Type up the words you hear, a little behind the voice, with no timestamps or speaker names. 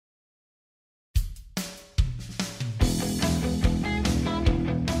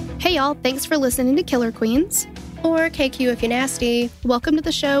Hey y'all, thanks for listening to Killer Queens. Or KQ if you're nasty. Welcome to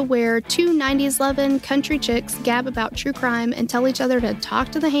the show where two 90s loving country chicks gab about true crime and tell each other to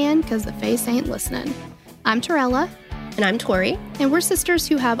talk to the hand because the face ain't listening. I'm Torella. And I'm Tori. And we're sisters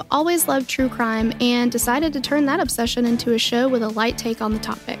who have always loved true crime and decided to turn that obsession into a show with a light take on the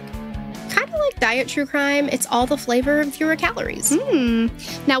topic. Kind of like diet true crime, it's all the flavor and fewer calories.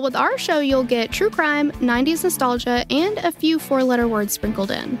 Now with our show, you'll get true crime, 90s nostalgia, and a few four-letter words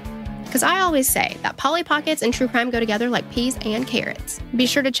sprinkled in. Because I always say that Polly Pockets and true crime go together like peas and carrots. Be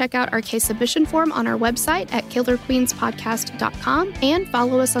sure to check out our case submission form on our website at killerqueenspodcast.com and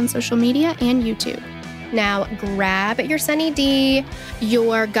follow us on social media and YouTube. Now grab your Sunny D,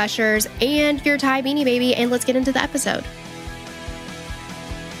 your Gushers, and your Thai Beanie Baby, and let's get into the episode.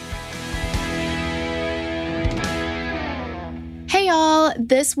 Hey y'all,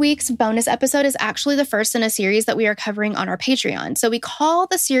 this week's bonus episode is actually the first in a series that we are covering on our Patreon. So we call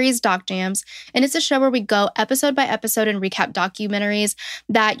the series Doc Jams, and it's a show where we go episode by episode and recap documentaries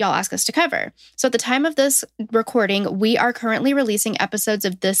that y'all ask us to cover. So at the time of this recording, we are currently releasing episodes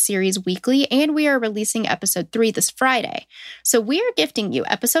of this series weekly, and we are releasing episode 3 this Friday. So we are gifting you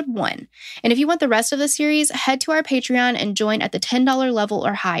episode 1. And if you want the rest of the series, head to our Patreon and join at the $10 level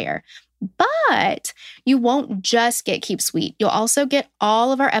or higher. But you won't just get Keep Sweet. You'll also get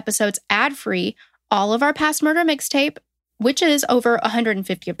all of our episodes ad-free, all of our past murder mixtape, which is over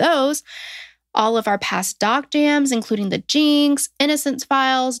 150 of those, all of our past doc jams, including The Jinx, Innocence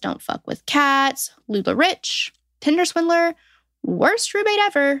Files, Don't Fuck with Cats, Lula Rich, Tinder Swindler, Worst Roommate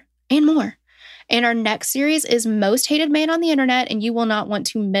Ever, and more. And our next series is Most Hated Man on the Internet, and you will not want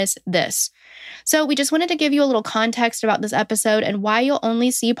to miss this. So we just wanted to give you a little context about this episode and why you'll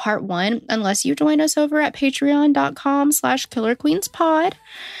only see part 1 unless you join us over at patreon.com/killerqueenspod.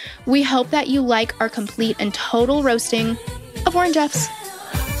 We hope that you like our complete and total roasting of Warren Jeffs.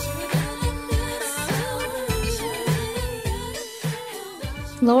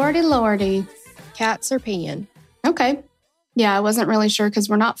 Lordy, lordy. Cats are peeing. Okay. Yeah, I wasn't really sure because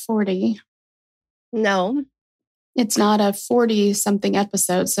we're not 40. No. It's not a 40-something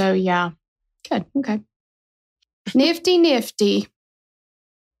episode, so yeah. Good. Okay. Nifty, nifty.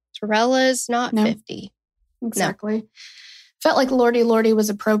 Torella's not 50. Exactly. No. Felt like Lordy, lordy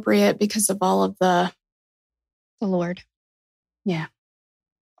was appropriate because of all of the Lord. Yeah.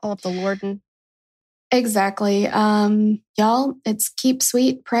 All of the Lordin'. Exactly. Y'all, it's Keep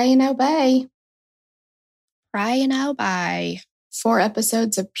Sweet, Pray and Obey. Pray and Obey. 4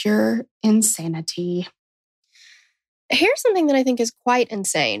 episodes of pure insanity. Here's something that I think is quite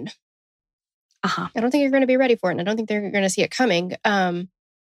insane. I don't think you're going to be ready for it, and I don't think they're going to see it coming. But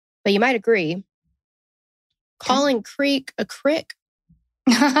you might agree. Okay. Calling creek a crick.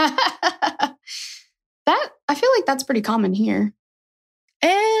 I feel like that's pretty common here.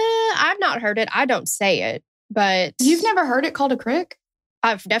 I've not heard it. I don't say it, but... You've never heard it called a crick?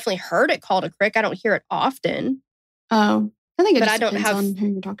 I've definitely heard it called a crick. I don't hear it often. Oh, I think it just depends on who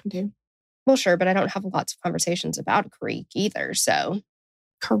you're talking to. Well, sure, but I don't have lots of conversations about a creek either, so...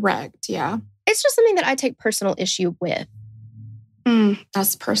 Correct, yeah. It's just something that I take personal issue with.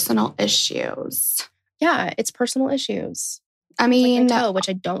 That's personal issues. Yeah, it's personal issues. I mean... which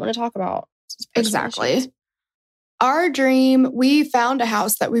I don't want to talk about. Exactly. Issues. Our dream, we found a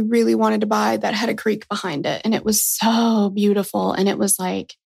house that we really wanted to buy that had a creek behind it. And it was so beautiful. And it was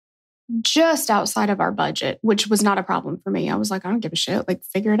like just outside of our budget, which was not a problem for me. I was like, I don't give a shit. Like,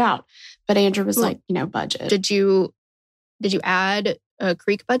 figure it out. But Andrew was like, budget. Did you add a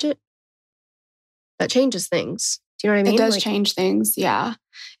creek budget? That changes things. Do you know what I mean? It does change things. Yeah,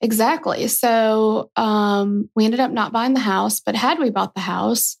 exactly. So we ended up not buying the house. But had we bought the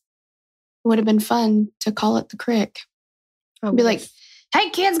house, it would have been fun to call it the crick. Be like,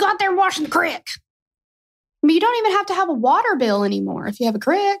 hey, kids, go out there and wash in the crick. I mean, you don't even have to have a water bill anymore if you have a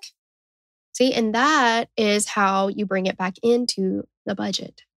crick. See, and that is how you bring it back into the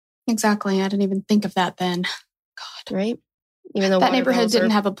budget. Exactly. I didn't even think of that then. God. Right? Even though that neighborhood didn't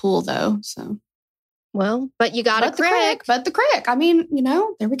have a pool, though. So, well, but you got a crick. But the crick. I mean,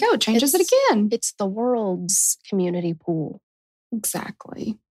 there we go. It changes it again. It's the world's community pool.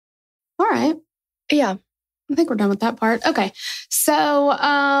 Exactly. All right. Yeah. I think we're done with that part. Okay. So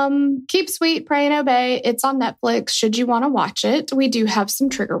Keep Sweet, Pray and Obey. It's on Netflix. Should you want to watch it? We do have some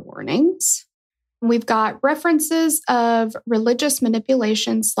trigger warnings. We've got references of religious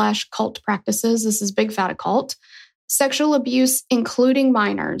manipulation / cult practices. This is big fat occult. Sexual abuse, including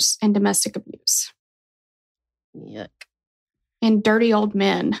minors, and domestic abuse. Yuck. And dirty old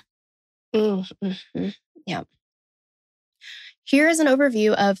men. Mm-hmm. Yeah. Here is an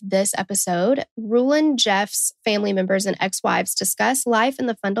overview of this episode. Rule and Jeff's family members and ex-wives discuss life in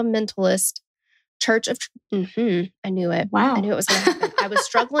the fundamentalist Church of... I knew it. Wow. I knew it was going to happen. I was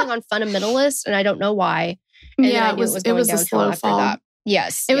struggling on fundamentalist, and I don't know why. And Yeah, then I knew it was a slow after fall. that.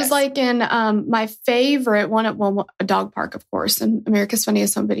 Yes. It was like in my favorite one at a Dog Park, of course, and America's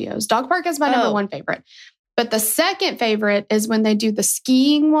Funniest Home Videos. Dog Park is my number one favorite. But the second favorite is when they do the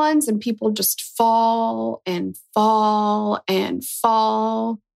skiing ones and people just fall and fall and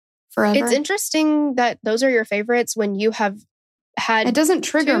fall forever. It's interesting that those are your favorites when you have had it doesn't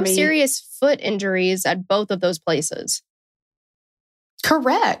trigger two me. serious foot injuries at both of those places.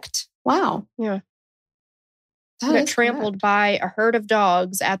 Correct. Wow. Yeah. That Got is trampled by a herd of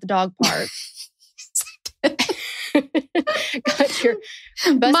dogs at the dog park. Got your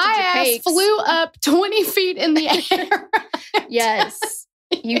My ass cakes. flew up 20 feet in the air. Yes.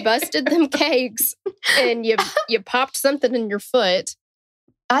 You busted them cakes and you popped something in your foot.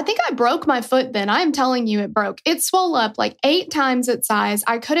 I think I broke my foot then. I am telling you, it broke. It swelled up like 8 times its size.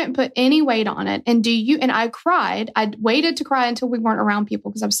 I couldn't put any weight on it. And I cried. I waited to cry until we weren't around people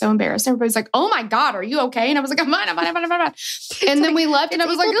because I was so embarrassed. Everybody's like, "Oh my God, are you okay?" And I was like, I'm fine. And then we left and I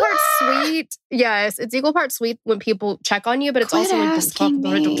was like, part sweet. Yes, it's equal part sweet when people check on you, but it's also like, don't talk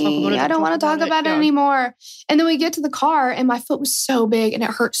about it, don't talk about it. I don't want to talk about it anymore. And then we get to the car and my foot was so big and it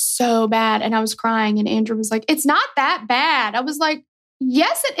hurt so bad. And I was crying and Andrew was like, "It's not that bad." I was like,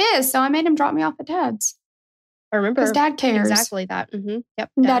 "Yes, it is." So I made him drop me off at Dad's. I remember. Because Dad cares. Exactly that. Mm-hmm. Yep.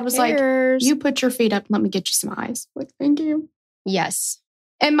 Dad was cares. like, "You put your feet up and let me get you some eyes." Like, thank you. Yes.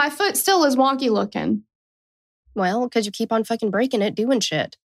 And my foot still is wonky looking. Well, because you keep on fucking breaking it, doing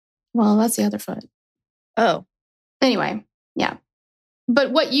shit. Well, that's the other foot. Oh. Anyway, yeah.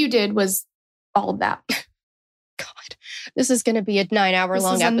 But what you did was all of that. God, this is going to be a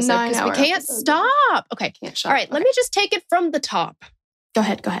 9-hour-long episode because we can't stop. Okay. Can't shut All right. up. Let me just take it from the top. Go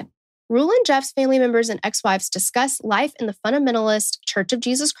ahead. Rule and Jeff's family members and ex-wives discuss life in the fundamentalist Church of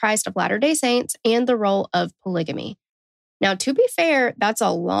Jesus Christ of Latter-day Saints and the role of polygamy. Now, to be fair, that's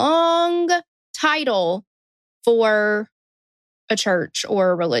a long title for a church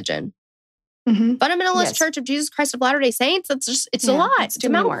or a religion. Mm-hmm. Fundamentalist Church of Jesus Christ of Latter-day Saints. It's a lot. It's a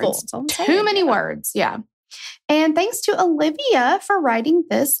mouthful. It's all I'm saying. Too many words. Yeah. And thanks to Olivia for writing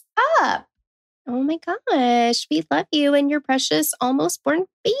this up. Oh my gosh. We love you and your precious almost born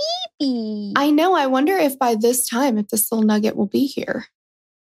baby. I know. I wonder if by this time, if this little nugget will be here.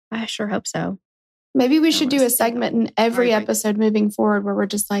 I sure hope so. Maybe we should do a segment in every episode moving forward where we're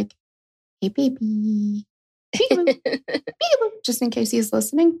just like, "Hey, baby." Peekaboo. Peekaboo. Just in case he's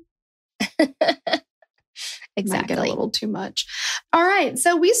listening. Exactly. Might get a little too much. All right.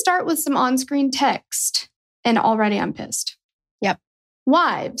 So we start with some on-screen text. And already I'm pissed. Yep.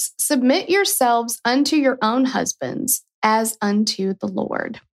 "Wives, submit yourselves unto your own husbands as unto the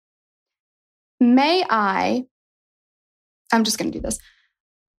Lord. I'm just going to do this.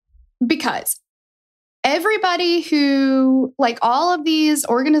 Because everybody who, like all of these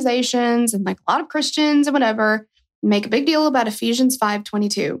organizations and like a lot of Christians and whatever, make a big deal about Ephesians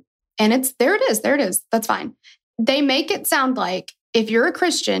 5:22. And there it is. That's fine. They make it sound like if you're a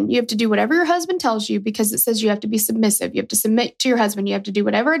Christian, you have to do whatever your husband tells you because it says you have to be submissive. You have to submit to your husband. You have to do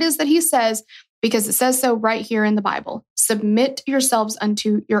whatever it is that he says because it says so right here in the Bible. Submit yourselves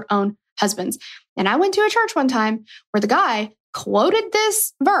unto your own husbands. And I went to a church one time where the guy quoted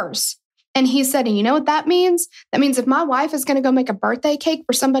this verse and he said, "And you know what that means? That means if my wife is going to go make a birthday cake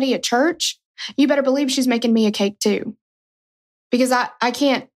for somebody at church, you better believe she's making me a cake too. Because I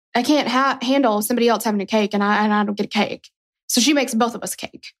can't handle somebody else having a cake and I don't get a cake. So she makes both of us a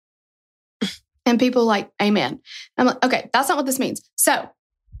cake." And people like, amen. I'm like, okay, that's not what this means. So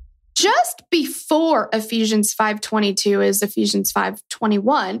just before Ephesians 5:22 is Ephesians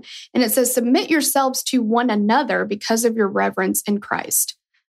 5:21. And it says, "Submit yourselves to one another because of your reverence in Christ.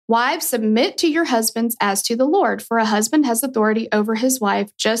 Wives, submit to your husbands as to the Lord. For a husband has authority over his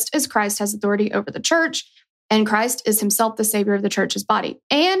wife, just as Christ has authority over the church. And Christ is himself the Savior of the church's body.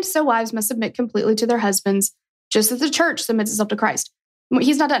 And so wives must submit completely to their husbands, just as the church submits itself to Christ."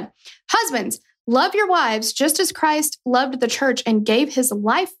 He's not done. "Husbands, love your wives just as Christ loved the church and gave his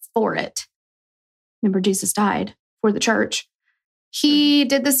life for it." Remember, Jesus died for the church. "He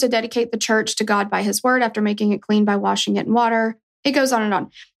did this to dedicate the church to God by his word after making it clean by washing it in water." It goes on and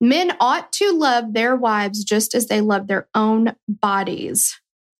on. "Men ought to love their wives just as they love their own bodies."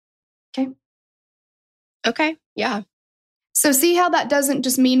 Okay. Yeah. So see how that doesn't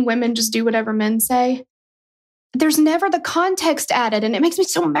just mean women just do whatever men say? There's never the context added, and it makes me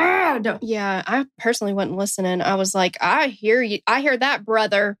so mad. Yeah. I personally wasn't listening. I was like, I hear you. I hear that,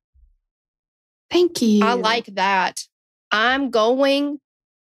 brother. Thank you. I like that. I'm going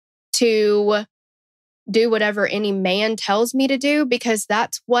to do whatever any man tells me to do because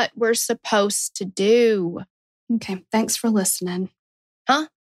that's what we're supposed to do. Okay, thanks for listening. Huh?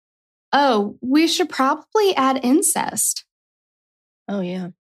 Oh, we should probably add incest. Oh, yeah.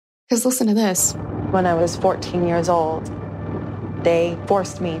 Because listen to this. When I was 14 years old, they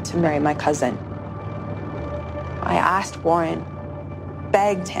forced me to marry my cousin. I asked Warren,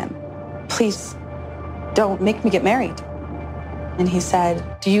 begged him, please don't make me get married. And he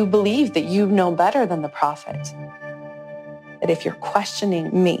said, do you believe that you know better than the prophet? That if you're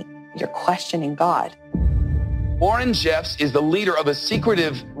questioning me, you're questioning God. Warren Jeffs is the leader of a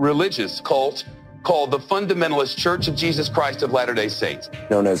secretive religious cult called the Fundamentalist Church of Jesus Christ of Latter-day Saints.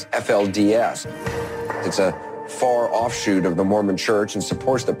 Known as FLDS. It's a far offshoot of the Mormon Church and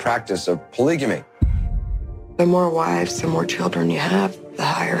supports the practice of polygamy. The more wives, the more children you have, the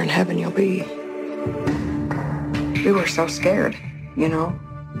higher in heaven you'll be. We were so scared, you know.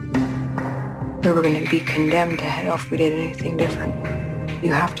 We were going to be condemned to hell if we did anything different.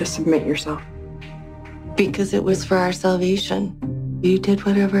 You have to submit yourself. Because it was for our salvation. You did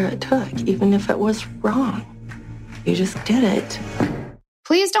whatever it took, even if it was wrong. You just did it.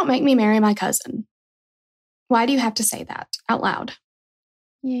 Please don't make me marry my cousin. Why do you have to say that out loud?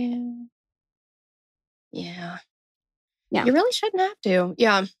 Yeah. You really shouldn't have to.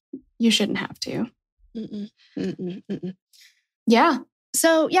 Yeah. You shouldn't have to. Yeah.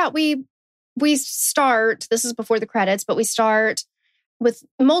 So, yeah, we start, this is before the credits, but we start with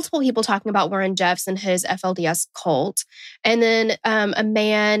multiple people talking about Warren Jeffs and his FLDS cult. And then a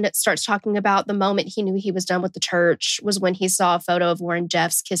man starts talking about the moment he knew he was done with the church was when he saw a photo of Warren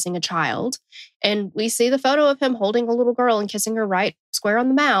Jeffs kissing a child. And we see the photo of him holding a little girl and kissing her right square on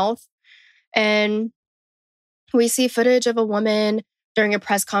the mouth. And we see footage of a woman during a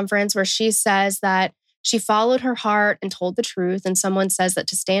press conference where she says that she followed her heart and told the truth. And someone says that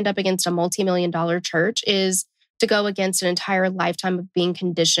to stand up against a multi-million-dollar church is to go against an entire lifetime of being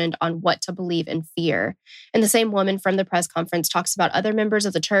conditioned on what to believe and fear. And the same woman from the press conference talks about other members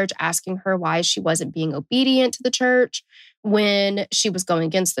of the church asking her why she wasn't being obedient to the church when she was going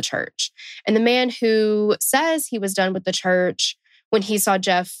against the church. And the man who says he was done with the church when he saw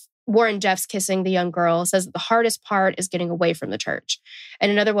Warren Jeffs kissing the young girl says that the hardest part is getting away from the church.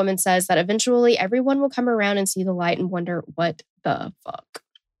 And another woman says that eventually everyone will come around and see the light and wonder, what the fuck?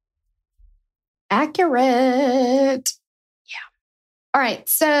 Accurate. Yeah. All right.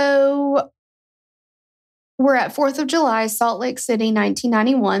 So we're at 4th of July, Salt Lake City,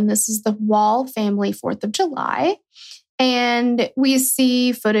 1991. This is the Wall family 4th of July. And we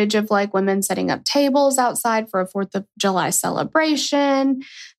see footage of like women setting up tables outside for a 4th of July celebration.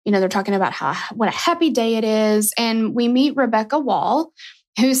 You know, they're talking about what a happy day it is. And we meet Rebecca Wall,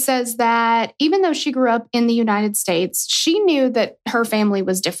 who says that even though she grew up in the United States, she knew that her family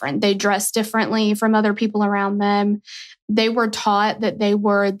was different. They dressed differently from other people around them. They were taught that they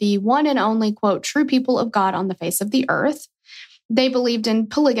were the one and only, quote, true people of God on the face of the earth. They believed in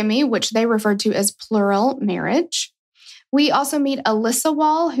polygamy, which they referred to as plural marriage. We also meet Alyssa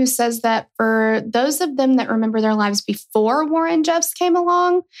Wall, who says that for those of them that remember their lives before Warren Jeffs came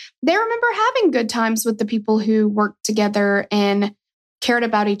along, they remember having good times with the people who worked together and cared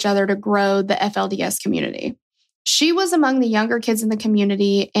about each other to grow the FLDS community. She was among the younger kids in the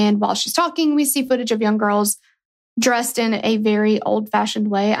community. And while she's talking, we see footage of young girls dressed in a very old-fashioned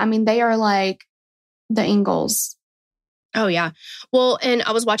way. I mean, they are like the Ingalls. Oh, yeah. Well, and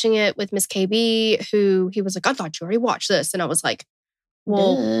I was watching it with Miss KB, who he was like, I thought you already watched this. And I was like,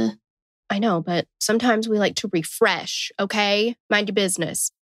 well, Duh. I know, but sometimes we like to refresh, okay? Mind your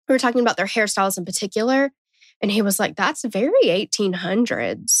business. We were talking about their hairstyles in particular. And he was like, that's very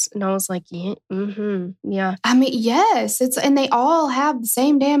 1800s. And I was like, yeah. Yeah. I mean, yes. And they all have the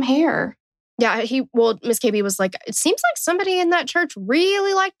same damn hair. Yeah. Miss KB was like, it seems like somebody in that church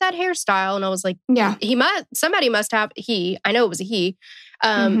really liked that hairstyle. And I was like, yeah, somebody must have, I know it was a he.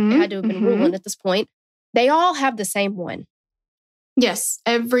 It had to have been ruling at this point. They all have the same one. Yes.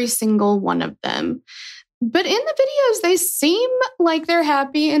 Every single one of them. But in the videos, they seem like they're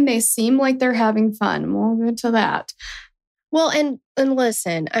happy and they seem like they're having fun. We'll get to that. Well, and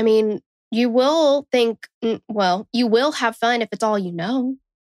listen, I mean, you will have fun if it's all you know.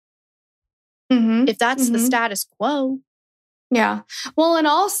 If that's the status quo. Yeah. Well, and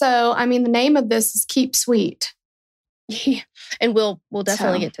also, I mean, the name of this is Keep Sweet. Yeah. And we'll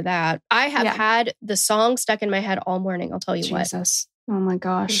definitely get to that. I have had the song stuck in my head all morning. I'll tell you what. Jesus. Oh my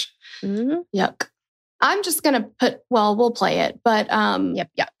gosh. Yuck. I'm just going to we'll play it, but, Yep.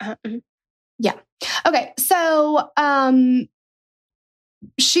 Yeah. Yeah. Okay. So,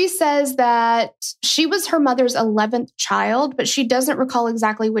 She says that she was her mother's 11th child, but she doesn't recall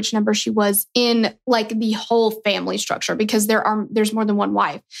exactly which number she was in like the whole family structure because there's more than one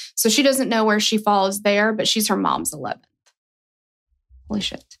wife. So she doesn't know where she falls there, but she's her mom's 11th. Holy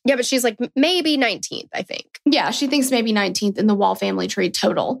shit. Yeah, but she's like maybe 19th, I think. Yeah, she thinks maybe 19th in the Wall family tree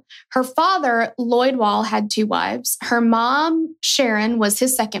total. Her father, Lloyd Wall, had 2 wives. Her mom, Sharon, was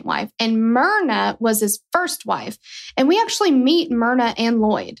his second wife, and Myrna was his first wife. And we actually meet Myrna and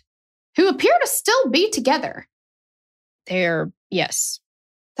Lloyd, who appear to still be together. Yes.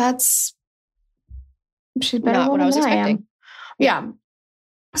 She's better not what I was expecting. Yeah.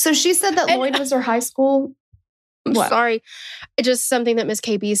 So she said that Lloyd was her high school. I'm sorry. It's just something that Miss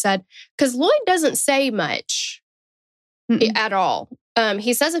KB said. Because Lloyd doesn't say much at all.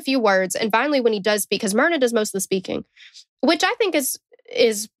 He says a few words. And finally, when he does speak, because Myrna does most of the speaking, which I think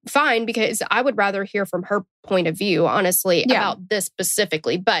is fine because I would rather hear from her point of view, honestly, about this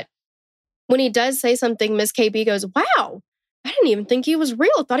specifically. But when he does say something, Miss KB goes, wow, I didn't even think he was real.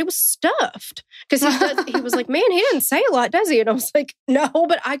 I thought he was stuffed. Because he was like, man, he didn't say a lot, does he? And I was like, no,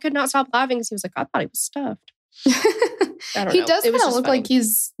 but I could not stop laughing because he was like, I thought he was stuffed. He does kind of look like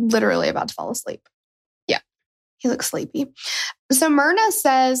he's literally about to fall asleep. Yeah. He looks sleepy. So Myrna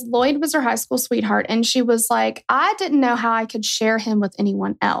says Lloyd was her high school sweetheart. And she was like, I didn't know how I could share him with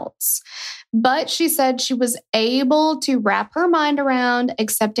anyone else. But she said she was able to wrap her mind around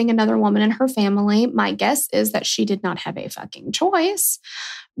accepting another woman in her family. My guess is that she did not have a fucking choice.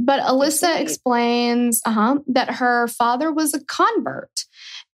 But Alyssa explains that her father was a convert.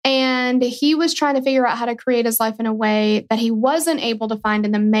 And he was trying to figure out how to create his life in a way that he wasn't able to find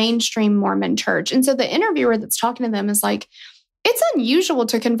in the mainstream Mormon church. And so the interviewer that's talking to them is like, it's unusual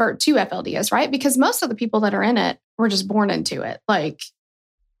to convert to FLDS, right? Because most of the people that are in it were just born into it. Like,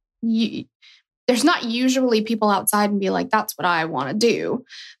 there's not usually people outside and be like, that's what I want to do.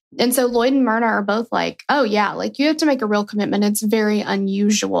 And so Lloyd and Myrna are both like, oh yeah, like you have to make a real commitment. It's very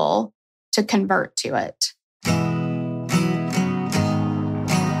unusual to convert to it.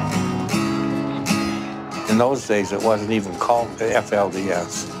 In those days, it wasn't even called the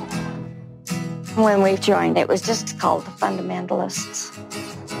FLDS. When we joined, it was just called the Fundamentalists.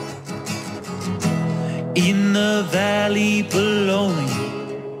 In the valley below me.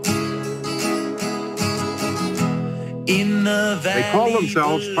 In the valley. They call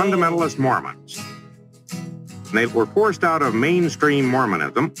themselves Fundamentalist Mormons. They were forced out of mainstream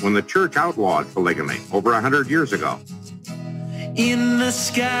Mormonism when the church outlawed polygamy over 100 years ago. In the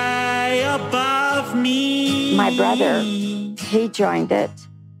sky above me. My brother, he joined it,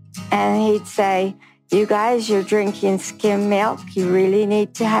 and he'd say, you guys, you're drinking skim milk. You really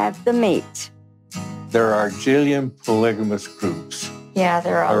need to have the meat. There are a jillion polygamous groups. Yeah,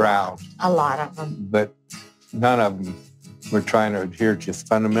 there are around. A lot of them. But none of them were trying to adhere to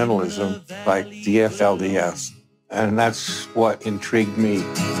fundamentalism like the FLDS. And that's what intrigued me.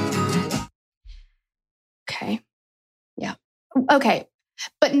 Okay. Yeah. Okay.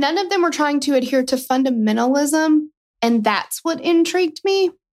 But none of them were trying to adhere to fundamentalism, and that's what intrigued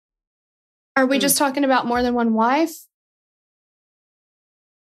me. Are we just talking about more than one wife?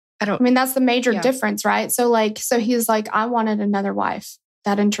 I mean, that's the major difference, right? So he's like, I wanted another wife.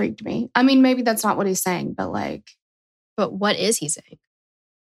 That intrigued me. I mean, maybe that's not what he's saying, but like. But what is he saying?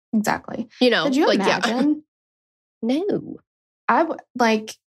 Exactly. You know, could you imagine? No.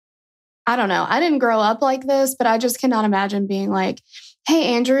 I don't know. I didn't grow up like this, but I just cannot imagine being like,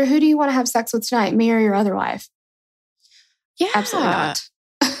 hey, Andrew, who do you want to have sex with tonight? Me or your other wife? Yeah. Absolutely not.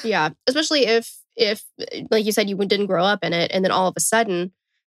 Yeah. Especially if, like you said, you didn't grow up in it. And then all of a sudden,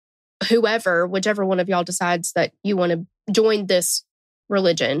 whichever one of y'all decides that you want to join this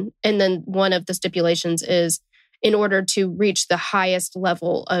religion. And then one of the stipulations is in order to reach the highest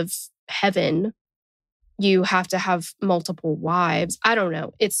level of heaven, you have to have multiple wives. I don't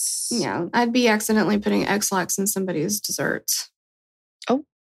know. Yeah, I'd be accidentally putting X-Lax in somebody's desserts. Oh.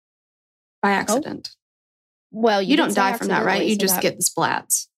 By accident. Oh. Well, you don't die from that, right? You just get the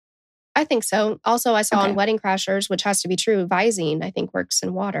splats. I think so. Also, I saw on Wedding Crashers, which has to be true, Visine, I think, works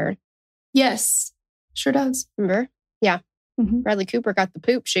in water. Yes. Sure does. Remember? Yeah. Mm-hmm. Bradley Cooper got the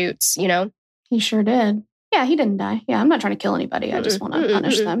poop shoots, you know? He sure did. Yeah, he didn't die. Yeah, I'm not trying to kill anybody. I just want to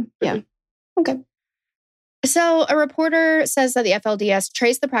punish them. Yeah. Okay. So a reporter says that the FLDS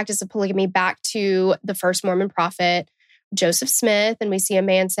traced the practice of polygamy back to the first Mormon prophet, Joseph Smith. And we see a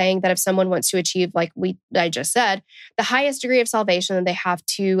man saying that if someone wants to achieve, like I just said, the highest degree of salvation, then they have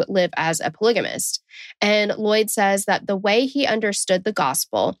to live as a polygamist. And Lloyd says that the way he understood the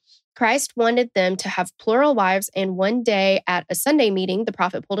gospel Christ wanted them to have plural wives, and one day at a Sunday meeting, the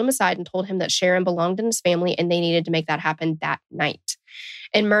prophet pulled him aside and told him that Sharon belonged in his family and they needed to make that happen that night.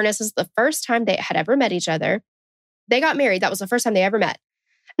 And Myrna says the first time they had ever met each other, they got married. That was the first time they ever met.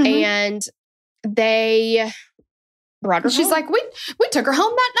 And they brought her She's home. like, we took her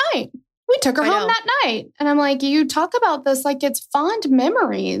home that night. We took her home that night. And I'm like, you talk about this like it's fond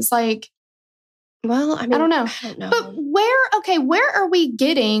memories. Like, well, I mean, I don't know. But where are we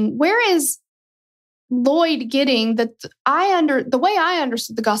getting, where is Lloyd getting that? The way I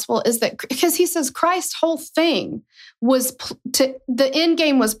understood the gospel is that, because he says Christ's whole thing was the end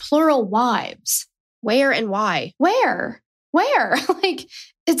game was plural wives. Where and why? Where? Like,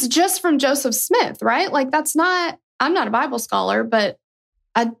 it's just from Joseph Smith, right? Like, I'm not a Bible scholar, but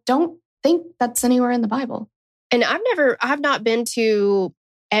I don't think that's anywhere in the Bible. And I've not been to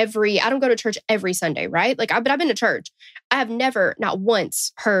I don't go to church every Sunday, right? Like, but I've been to church. I have never, not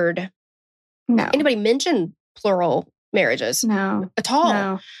once, heard anybody mention plural marriages. No. At all.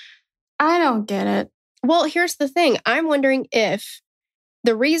 No. I don't get it. Well, here's the thing. I'm wondering if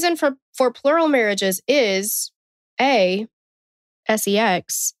the reason for plural marriages is A,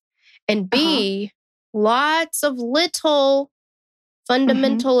 sex, and B, lots of little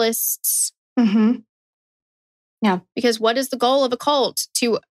fundamentalists. Yeah. Because what is the goal of a cult?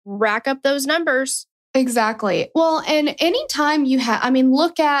 To rack up those numbers. Exactly. Well, and anytime you have,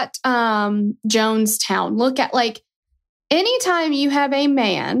 look at Jonestown. Look at, like, anytime you have a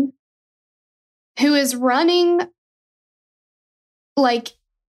man who is running, like,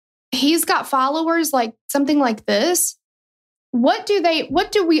 he's got followers, like something like this. What do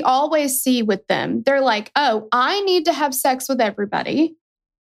we always see with them? They're like, oh, I need to have sex with everybody.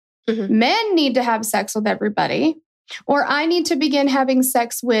 Men need to have sex with everybody. Or I need to begin having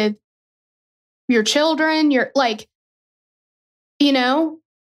sex with your children,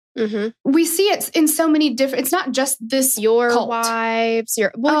 we see it in so many different, it's not just this your cult. Wives,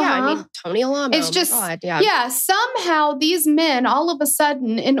 Tony Alamo. It's just, somehow these men, all of a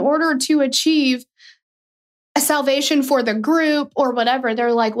sudden, in order to achieve a salvation for the group or whatever,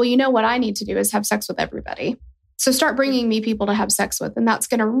 they're like, well, you know what I need to do is have sex with everybody. So start bringing me people to have sex with. And that's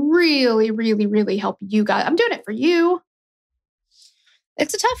going to really, really, really help you guys. I'm doing it for you.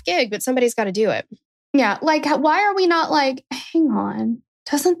 It's a tough gig, but somebody's got to do it. Yeah. Like, why are we not like, hang on,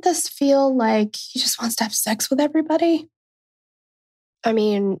 doesn't this feel like he just wants to have sex with everybody? I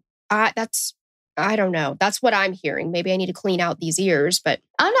mean, I don't know. That's what I'm hearing. Maybe I need to clean out these ears, but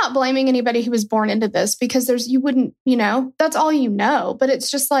I'm not blaming anybody who was born into this, because you wouldn't, that's all you know. But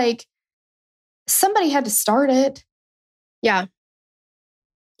it's just like, somebody had to start it. Yeah.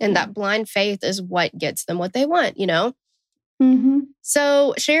 And that blind faith is what gets them what they want,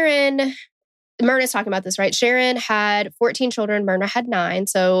 So Myrna's talking about this, right? Sharon had 14 children. Myrna had 9.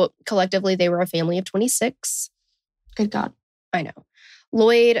 So collectively, they were a family of 26. Good God. I know.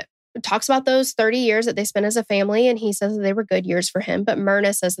 Lloyd talks about those 30 years that they spent as a family, and he says that they were good years for him. But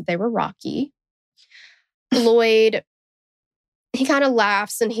Myrna says that they were rocky. Lloyd, he kind of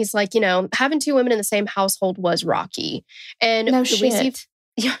laughs and he's like, having 2 women in the same household was rocky. And no shit.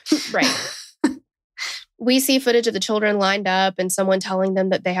 Right. We see footage of the children lined up and someone telling them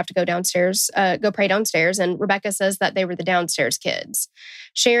that they have to go downstairs, go pray downstairs. And Rebecca says that they were the downstairs kids.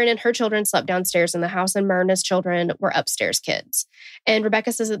 Sharon and her children slept downstairs in the house, and Myrna's children were upstairs kids. And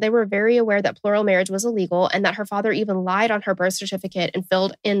Rebecca says that they were very aware that plural marriage was illegal, and that her father even lied on her birth certificate and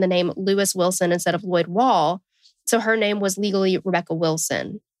filled in the name Lewis Wilson instead of Lloyd Wall. So her name was legally Rebecca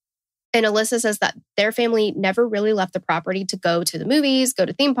Wilson. And Alyssa says that their family never really left the property to go to the movies, go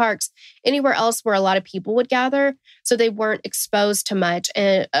to theme parks, anywhere else where a lot of people would gather. So they weren't exposed to much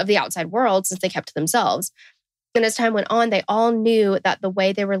of the outside world since they kept to themselves. And as time went on, they all knew that the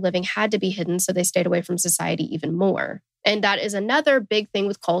way they were living had to be hidden, so they stayed away from society even more. And that is another big thing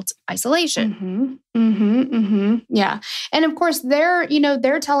with cult isolation. Yeah. And of course, they're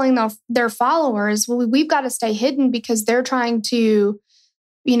telling their followers, well, we've got to stay hidden because they're trying to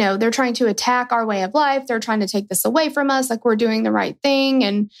attack our way of life. They're trying to take this away from us. Like, we're doing the right thing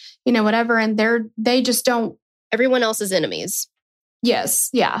and, whatever. And they just don't. Everyone else is enemies.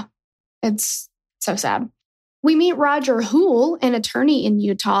 Yes. Yeah. It's so sad. We meet Roger Houle, an attorney in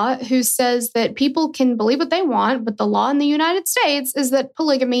Utah, who says that people can believe what they want, but the law in the United States is that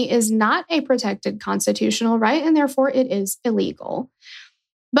polygamy is not a protected constitutional right, and therefore it is illegal.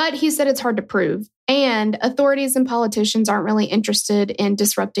 But he said it's hard to prove, and authorities and politicians aren't really interested in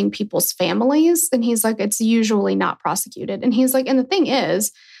disrupting people's families. And he's like, it's usually not prosecuted. And he's like, and the thing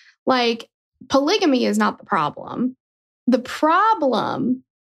is, like, polygamy is not the problem. The problem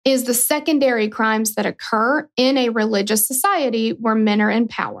is the secondary crimes that occur in a religious society where men are in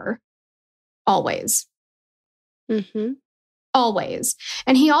power. Always. Mm-hmm. Always.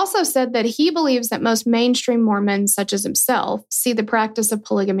 And he also said that he believes that most mainstream Mormons, such as himself, see the practice of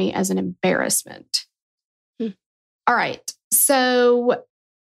polygamy as an embarrassment. All right. So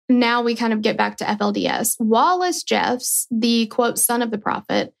now we kind of get back to FLDS. Wallace Jeffs, the quote, son of the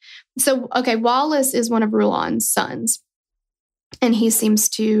prophet. So, okay, Wallace is one of Rulon's sons. And he seems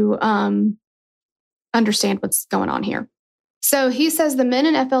to understand what's going on here. So he says the men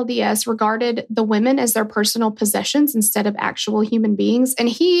in FLDS regarded the women as their personal possessions instead of actual human beings. And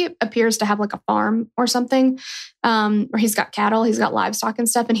he appears to have like a farm or something, where he's got cattle, he's got livestock and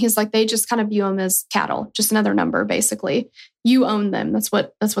stuff. And he's like, they just kind of view him as cattle, just another number, basically. You own them. That's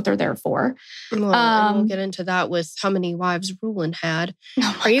what they're there for. Well, and we'll get into that with how many wives Rulon had.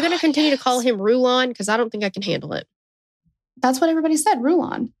 Are you going to continue to call him Rulon? Because I don't think I can handle it. That's what everybody said,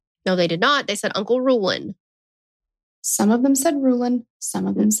 Rulon. No, they did not. They said Uncle Rulon. Some of them said Rulon. Some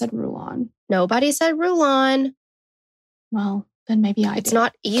of them said Rulon. Nobody said Rulon. Well, then maybe I did. It's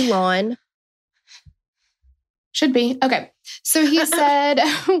not Elon. Should be. Okay. So he said,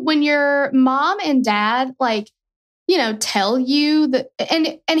 when your mom and dad, like, you know, tell you that,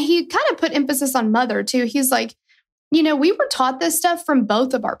 and he kind of put emphasis on mother too. He's like, you know, we were taught this stuff from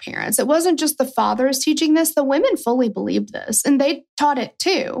both of our parents. It wasn't just the fathers teaching this. The women fully believed this and they taught it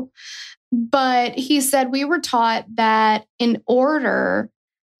too. But he said we were taught that in order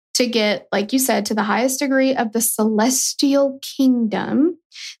to get, like you said, to the highest degree of the celestial kingdom,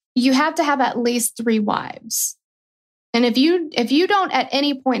 you have to have at least 3 wives. And if you don't at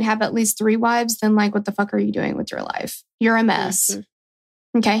any point have at least 3 wives, then like, what the fuck are you doing with your life? You're a mess.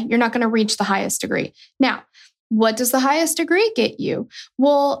 Mm-hmm. Okay. You're not going to reach the highest degree. Now, what does the highest degree get you?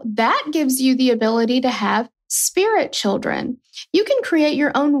 Well, that gives you the ability to have spirit children. You can create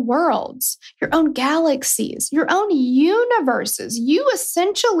your own worlds, your own galaxies, your own universes. You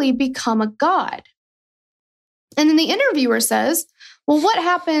essentially become a god. And then the interviewer says, well, what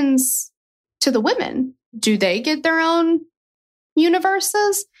happens to the women? Do they get their own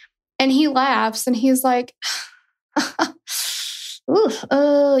universes? And he laughs and he's like,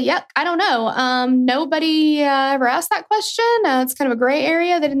 yeah, I don't know. Nobody ever asked that question. It's kind of a gray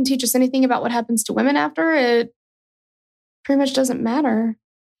area. They didn't teach us anything about what happens to women after. It pretty much doesn't matter.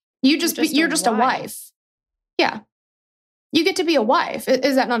 You're just a wife. Yeah. You get to be a wife.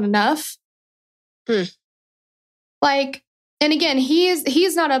 Is that not enough? Like, and again,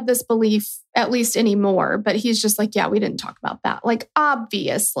 he's not of this belief, at least anymore, but he's just like, yeah, we didn't talk about that. Like,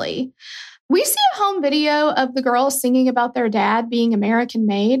 obviously. We see a home video of the girls singing about their dad being American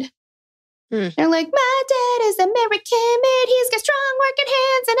made. They're like, my dad is American made. He's got strong working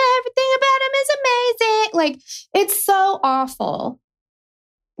hands and everything about him is amazing. Like, it's so awful.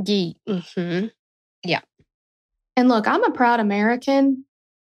 Mm-hmm. Yeah. And look, I'm a proud American.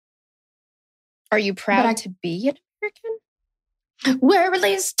 Are you proud to be an American? Where at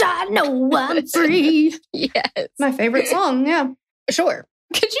least I know I'm free. Yes. My favorite song, yeah. Sure.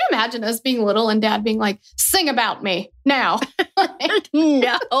 Could you imagine us being little and dad being like, sing about me now? Like,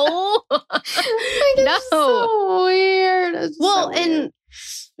 no. It's so weird. It's so weird. And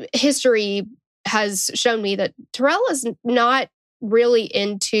history has shown me that Terrell is not really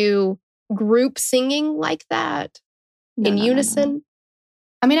into group singing like that in unison. No.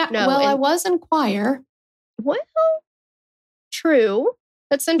 I mean, I was in choir. Well, true.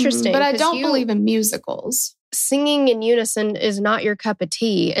 That's interesting. But I don't believe in musicals. Singing in unison is not your cup of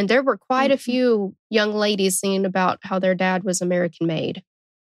tea. And there were quite a few young ladies singing about how their dad was American made.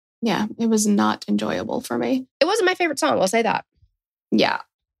 Yeah, it was not enjoyable for me. It wasn't my favorite song, I'll say that. Yeah.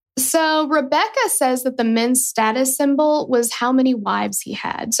 So Rebecca says that the men's status symbol was how many wives he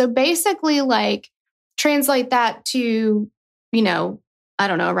had. So basically, like, translate that to, you know, I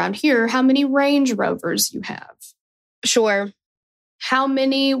don't know, around here, how many Range Rovers you have. Sure. How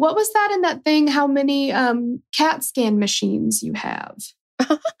many, what was that in that thing? How many CAT scan machines you have?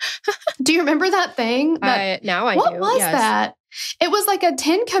 Do you remember that thing? Now I do. What was that? It was like a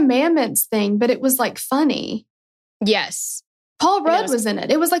 10 Commandments thing, but it was like funny. Yes. Paul Rudd was in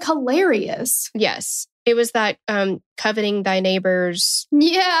it. It was like hilarious. Yes. It was that coveting thy neighbors.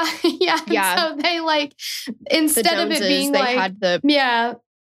 Yeah. So they like, instead of it being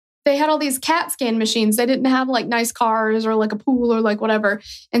they had all these CAT scan machines. They didn't have like nice cars or like a pool or like whatever.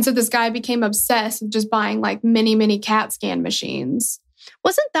 And so this guy became obsessed with just buying like many, many CAT scan machines.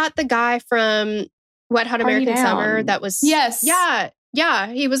 Wasn't that the guy from Wet Hot American Summer? That was... Yes. Yeah.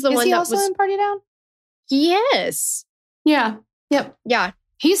 He was the one that was... Is he also in Party Down? Yes. Yeah. Yep. Yeah.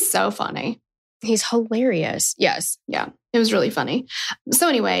 He's so funny. He's hilarious. Yes. Yeah, it was really funny. So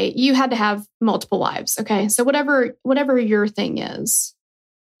anyway, you had to have multiple wives. Okay, so whatever your thing is,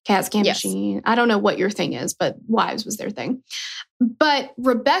 Cat Scan Machine. I don't know what your thing is, but wives was their thing. But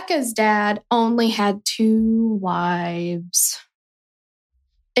Rebecca's dad only had 2 wives.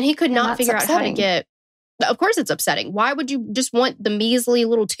 And he could not figure out how to get... Of course it's upsetting. Why would you just want the measly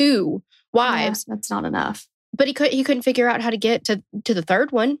little 2 wives? Yeah, that's not enough. But he couldn't figure out how to get to the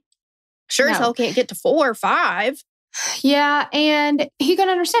third one. Sure as hell can't get to 4 or 5. Yeah, and he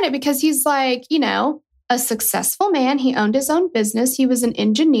couldn't understand it because he's like, a successful man. He owned his own business. He was an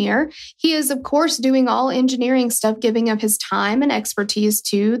engineer. He is, of course, doing all engineering stuff, giving up his time and expertise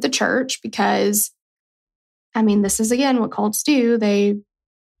to the church because, this is, again, what cults do. They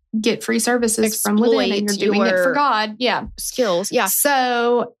get free services from within and you're doing it for God. Yeah. Skills. Yeah.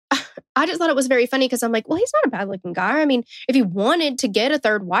 So I just thought it was very funny because I'm like, well, he's not a bad looking guy. If he wanted to get a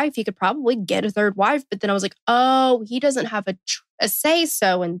third wife, he could probably get a third wife. But then I was like, oh, he doesn't have a say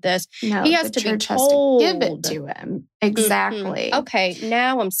so in this. No, he has the to church be has to told. give it to him. Exactly. Mm-hmm. Okay,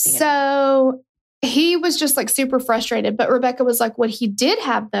 now I'm seeing So he was just like super frustrated. But Rebecca was like, what he did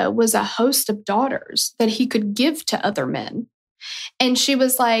have, though, was a host of daughters that he could give to other men. And she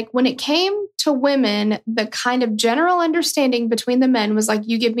was like, when it came to women, the kind of general understanding between the men was like,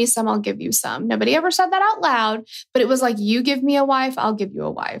 you give me some, I'll give you some. Nobody ever said that out loud, but it was like, you give me a wife, I'll give you a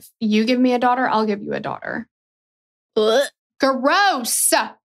wife. You give me a daughter, I'll give you a daughter. Ugh. Gross.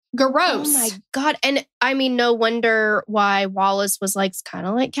 Oh my God. And no wonder why Wallace was like, it's kind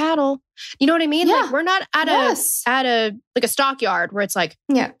of like cattle. You know what I mean? Yeah. Like we're not at a stockyard where it's like,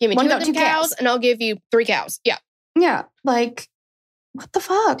 give me 2 of them cows and I'll give you 3 cows. Yeah. Yeah. Like, what the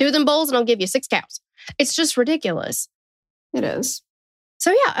fuck? 2 of them bulls and I'll give you 6 cows. It's just ridiculous. It is.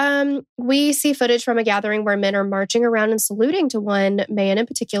 So yeah, we see footage from a gathering where men are marching around and saluting to one man in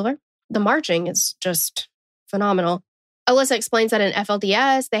particular. The marching is just phenomenal. Alyssa explains that in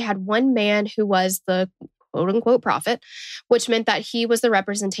FLDS, they had one man who was the quote-unquote prophet, which meant that he was the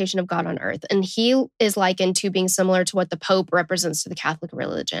representation of God on earth. And he is likened to being similar to what the Pope represents to the Catholic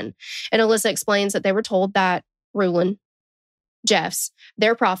religion. And Alyssa explains that they were told that Rulon Jeffs,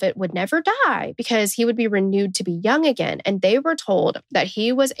 their prophet, would never die because he would be renewed to be young again. And they were told that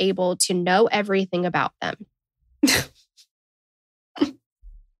he was able to know everything about them.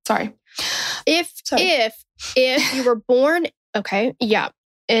 Sorry. If you were born, okay, yeah.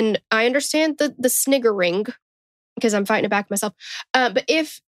 And I understand the sniggering because I'm fighting it back myself. But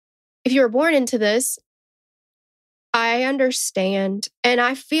if you were born into this, I understand. And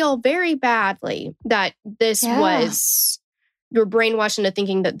I feel very badly that this was... You're brainwashed into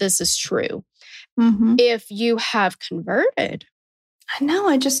thinking that this is true. Mm-hmm. If you have converted. I know,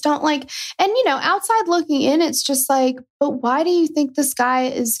 I just don't like... And, outside looking in, it's just like, but why do you think this guy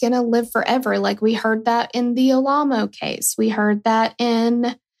is going to live forever? Like, we heard that in the Alamo case. We heard that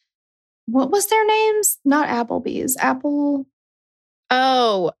in... What was their names? Not Applebee's. Apple...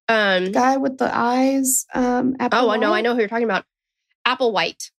 Oh, guy with the eyes. Apple I know who you're talking about.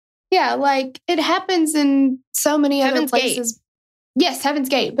 Applewhite. Yeah, like, it happens in so many Heaven's other places. Gate. Yes, Heaven's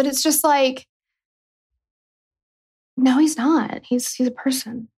Gate. But it's just like... No, he's not. He's a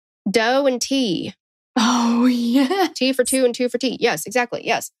person. Doe and T. Oh, yeah. T for 2 and 2 for T. Yes, exactly.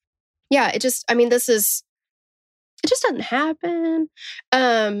 Yes. Yeah, it just doesn't happen.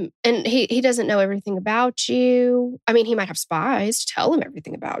 And he doesn't know everything about you. He might have spies to tell him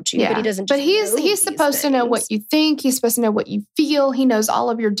everything about you, but he doesn't. But he's supposed to know what you think. He's supposed to know what you feel. He knows all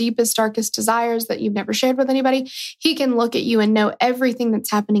of your deepest, darkest desires that you've never shared with anybody. He can look at you and know everything that's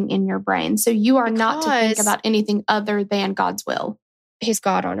happening in your brain. So you are not to think about anything other than God's will. He's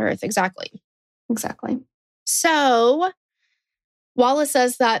God on earth. Exactly. Exactly. So Wallace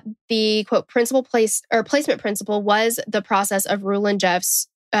says that the quote placement principle was the process of Rulon Jeffs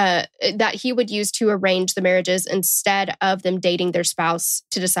that he would use to arrange the marriages instead of them dating their spouse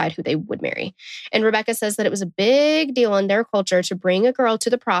to decide who they would marry. And Rebecca says that it was a big deal in their culture to bring a girl to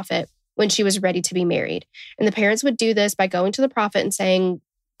the prophet when she was ready to be married. And the parents would do this by going to the prophet and saying,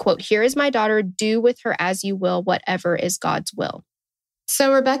 quote, "Here is my daughter, do with her as you will, whatever is God's will."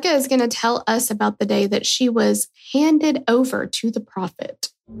 So Rebecca is going to tell us about the day that she was handed over to the prophet.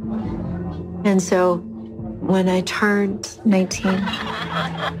 And so when I turned 19,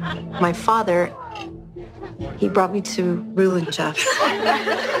 my father, he brought me to Rulon Jeffs.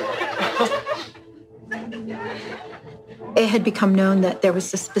 It had become known that there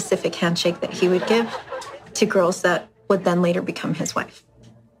was a specific handshake that he would give to girls that would then later become his wife.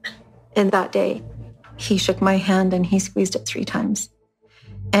 And that day, he shook my hand and he squeezed it 3 times.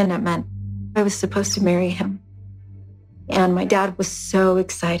 And it meant I was supposed to marry him. And my dad was so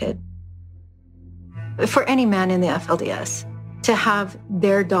excited. For any man in the FLDS, to have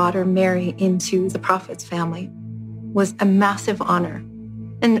their daughter marry into the prophet's family was a massive honor.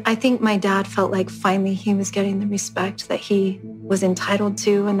 And I think my dad felt like finally he was getting the respect that he was entitled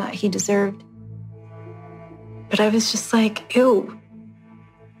to and that he deserved. But I was just like, ew.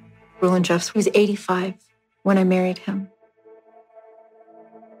 Rulon Jeffs was 85 when I married him.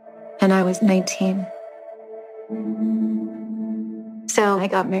 And I was 19. So I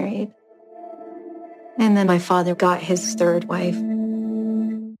got married. And then my father got his third wife.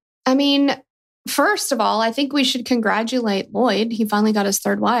 I mean, first of all, I think we should congratulate Lloyd. He finally got his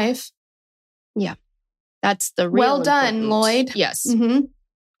third wife. Yeah. That's the real Well done, important. Lloyd. Yes. Mm-hmm.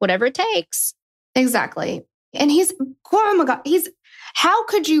 Whatever it takes. Exactly. And oh my God, how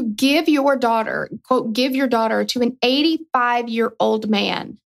could you give your daughter, quote, give your daughter to an 85-year-old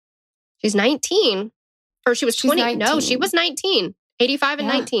man? She's 19. Or she was 20. 19. No, she was 19. 85 and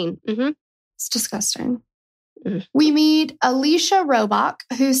 19. Mm-hmm. It's disgusting. We meet Alicia Robach,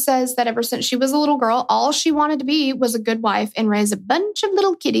 who says that ever since she was a little girl, all she wanted to be was a good wife and raise a bunch of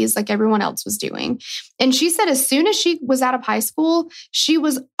little kitties like everyone else was doing. And she said as soon as she was out of high school, she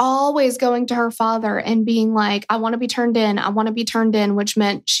was always going to her father and being like, I want to be turned in. I want to be turned in, which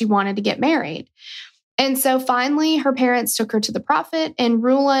meant she wanted to get married. And so finally, her parents took her to the prophet, and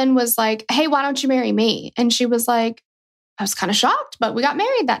Rulon was like, hey, why don't you marry me? And she was like, I was kind of shocked, but we got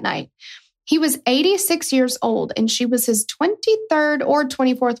married that night. He was 86 years old, and she was his 23rd or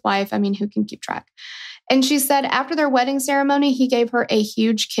 24th wife. I mean, who can keep track? And she said after their wedding ceremony, he gave her a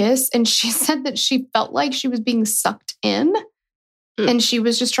huge kiss, and she said that she felt like she was being sucked in, and she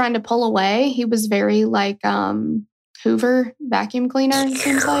was just trying to pull away. He was very like Hoover vacuum cleaner, it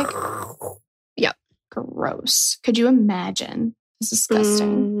seems like. Yep. Gross. Could you imagine? It's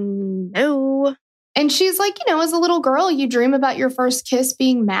disgusting. No. And she's like, as a little girl, you dream about your first kiss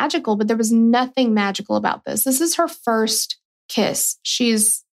being magical, but there was nothing magical about this. This is her first kiss.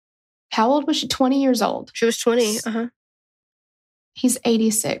 How old was she? 20 years old. She was 20. Uh-huh. He's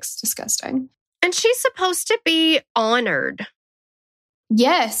 86. Disgusting. And she's supposed to be honored.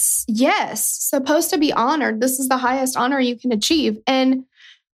 Yes. Supposed to be honored. This is the highest honor you can achieve. And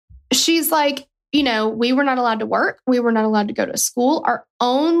she's like, we were not allowed to work. We were not allowed to go to school. Our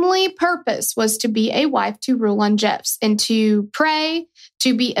only purpose was to be a wife to Rulon Jeffs and to pray,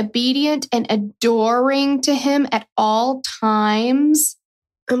 to be obedient and adoring to him at all times.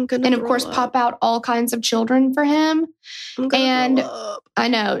 And of course, pop out all kinds of children for him. And I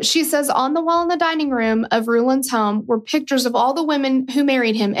know, she says on the wall in the dining room of Rulon's home were pictures of all the women who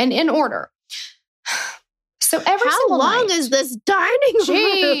married him and in order. So How long is this dining room?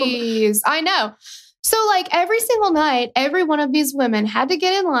 Jeez, I know. So every single night, every one of these women had to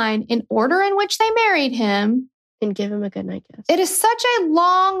get in line in order in which they married him. And give him a good night kiss. It is such a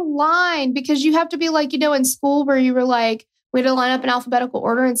long line because you have to be in school where you were like, we had to line up in alphabetical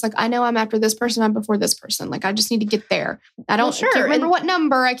order. And it's like, I know I'm after this person, I'm before this person. I just need to get there. I can't remember what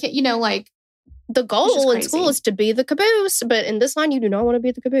number. I can't, the goal in school is to be the caboose, but in this line, you do not want to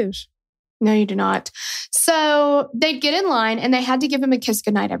be the caboose. No, you do not. So they'd get in line and they had to give him a kiss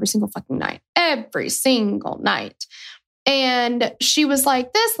goodnight every single fucking night. Every single night. And she was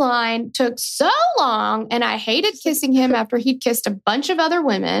like, this line took so long and I hated kissing him after he'd kissed a bunch of other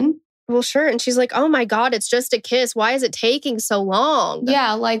women. Well, sure. And she's like, oh my God, it's just a kiss. Why is it taking so long?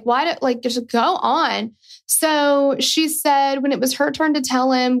 Yeah, just go on. So she said when it was her turn to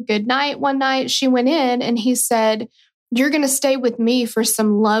tell him goodnight one night, she went in and he said, you're going to stay with me for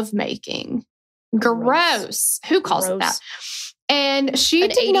some lovemaking. Gross. Who calls it that? And she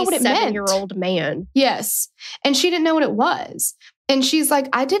didn't know what it meant. An 87-year-old man. Yes. And she didn't know what it was. And she's like,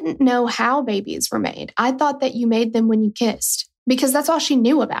 I didn't know how babies were made. I thought that you made them when you kissed because that's all she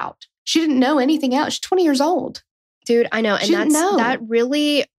knew about. She didn't know anything else. She's 20 years old. Dude, I know. And that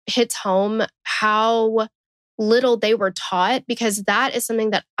really hits home how little they were taught because that is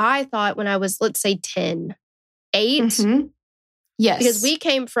something that I thought when I was, let's say, 10. 8. Mm-hmm. Yes. Because we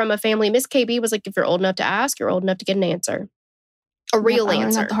came from a family, Miss KB was like, if you're old enough to ask, you're old enough to get an answer. A real answer. I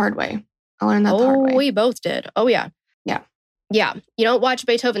learned that the hard way. I learned that the hard way. We both did. Oh, yeah. Yeah. Yeah. You don't watch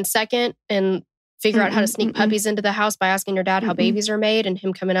Beethoven Second and figure out how to sneak puppies into the house by asking your dad how babies are made and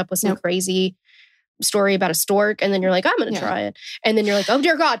him coming up with some crazy story about a stork. And then you're like, I'm going to try it. And then you're like, oh,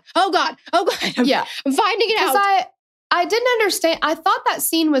 dear God. Oh, God. Oh, God. I'm finding it out. I didn't understand. I thought that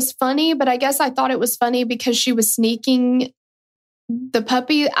scene was funny, but I guess I thought it was funny because she was sneaking the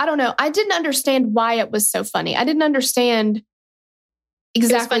puppy. I don't know. I didn't understand why it was so funny. I didn't understand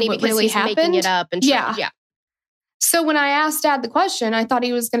exactly what really happened. Making it up and yeah. So when I asked Dad the question, I thought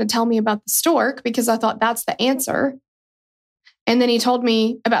he was going to tell me about the stork because I thought that's the answer. And then he told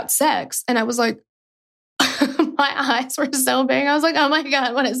me about sex. And I was like, my eyes were so big. I was like, oh my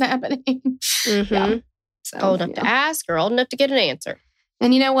God, what is happening? Mm-hmm. Yeah. So, old enough to ask or old enough to get an answer.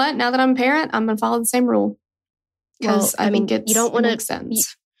 And you know what? Now that I'm a parent, I'm going to follow the same rule. Because I think you don't want to make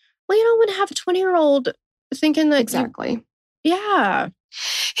sense. You don't want to have a 20-year-old thinking that exactly. Yeah.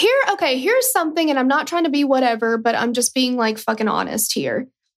 Here's something, and I'm not trying to be whatever, but I'm just being like fucking honest here.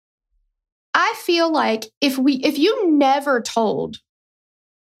 I feel like if you never told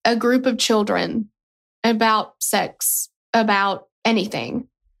a group of children about sex, about anything,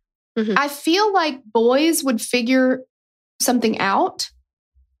 I feel like boys would figure something out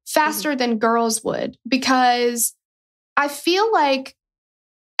faster than girls would, because I feel like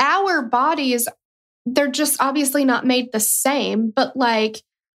our bodies, they're just obviously not made the same, but like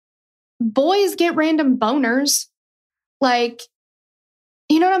boys get random boners. Like,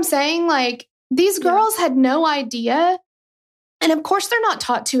 you know what I'm saying? Like these girls had no idea. And of course, they're not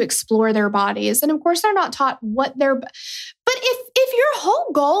taught to explore their bodies. And of course, they're not taught what they're... But if your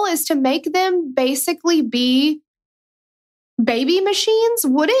whole goal is to make them basically be baby machines,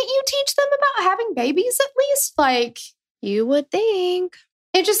 wouldn't you teach them about having babies at least? Like, you would think.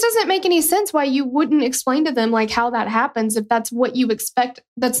 It just doesn't make any sense why you wouldn't explain to them like how that happens if that's what you expect.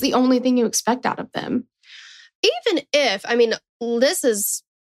 That's the only thing you expect out of them. Even if, I mean, this is...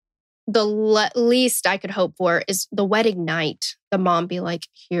 the least I could hope for is the wedding night. The mom be like,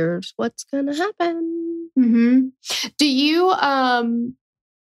 here's what's going to happen. Mm-hmm. Do you,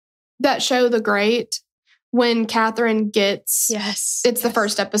 that show, The Great, when Catherine gets, it's the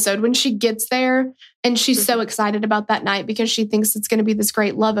first episode, when she gets there and she's so excited about that night because she thinks it's going to be this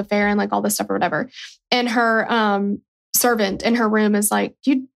great love affair and like all this stuff or whatever. And her servant in her room is like,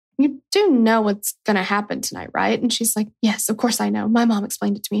 you do know what's going to happen tonight, right? And she's like, yes, of course I know. My mom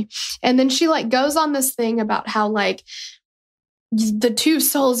explained it to me. And then she like goes on this thing about how like the two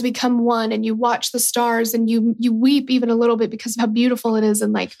souls become one and you watch the stars and you weep even a little bit because of how beautiful it is.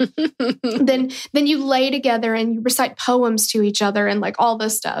 And like, then you lay together and you recite poems to each other and like all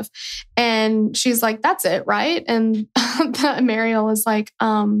this stuff. And she's like, that's it, right? And Mariel is like,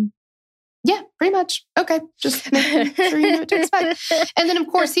 yeah, pretty much. Okay. Just making sure you know what to expect. And then, of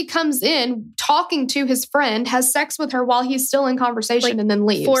course, he comes in talking to his friend, has sex with her while he's still in conversation, like, and then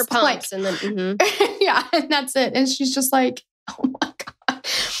leaves. 4 pumps and then, yeah, and that's it. And she's just like, oh my God.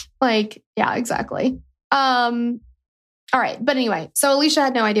 Like, yeah, exactly. All right. But anyway, so Alicia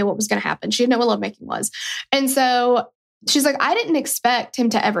had no idea what was going to happen. She didn't know what lovemaking was. And so she's like, I didn't expect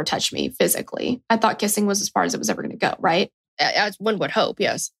him to ever touch me physically. I thought kissing was as far as it was ever going to go, right? As one would hope,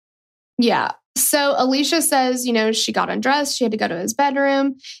 yes. Yeah. So Alicia says, you know, she got undressed. She had to go to his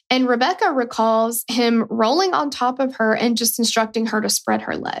bedroom. And Rebecca recalls him rolling on top of her and just instructing her to spread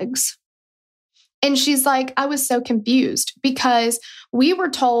her legs. And she's like, I was so confused because we were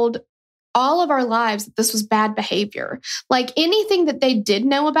told all of our lives that this was bad behavior. Like anything that they did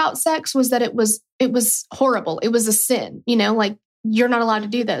know about sex was that it was horrible. It was a sin, you know, like you're not allowed to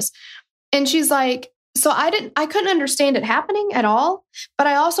do this. And she's like, so I couldn't understand it happening at all, but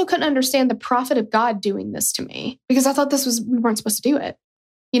I also couldn't understand the prophet of God doing this to me because I thought we weren't supposed to do it.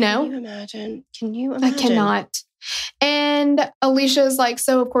 You know? Can you imagine? I cannot. And Alicia's like,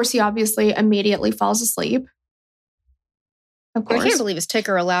 so of course he obviously immediately falls asleep. Of course. I can't believe his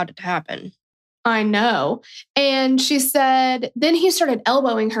ticker allowed it to happen. I know. And she said, then he started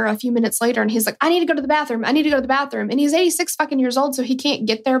elbowing her a few minutes later and he's like, I need to go to the bathroom. I need to go to the bathroom. And he's 86 fucking years old, so he can't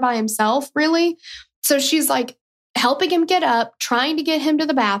get there by himself, really. So she's like helping him get up, trying to get him to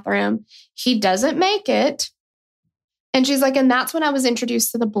the bathroom. He doesn't make it. And she's like, and that's when I was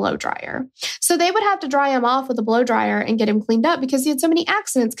introduced to the blow dryer. So they would have to dry him off with a blow dryer and get him cleaned up because he had so many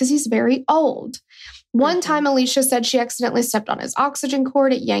accidents because he's very old. One time, Alicia said she accidentally stepped on his oxygen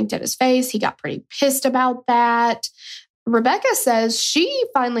cord. It yanked at his face. He got pretty pissed about that. Rebecca says she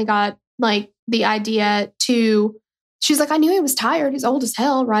finally got like the idea to... She's like, I knew he was tired. He's old as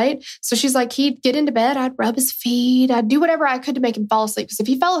hell, right? So she's like, he'd get into bed. I'd rub his feet. I'd do whatever I could to make him fall asleep. Because if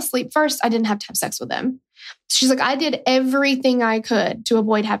he fell asleep first, I didn't have to have sex with him. She's like, I did everything I could to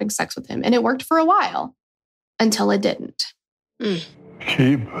avoid having sex with him. And it worked for a while until it didn't.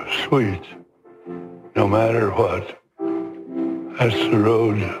 Keep sweet, no matter what. That's the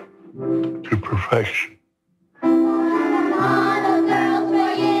road to perfection.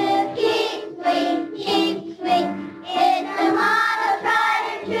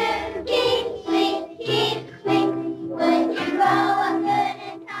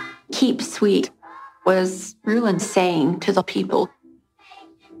 Keep sweet was Rulon's saying to the people,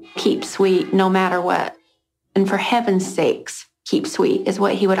 keep sweet no matter what. And for heaven's sakes, keep sweet is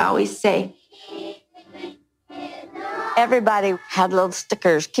what he would always say. everybody had little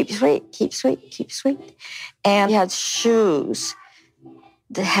stickers, keep sweet, keep sweet, keep sweet. And he had shoes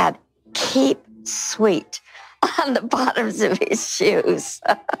that had keep sweet on the bottoms of his shoes.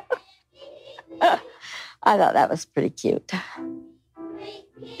 I thought that was pretty cute.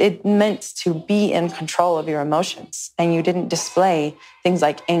 It meant to be in control of your emotions, and you didn't display things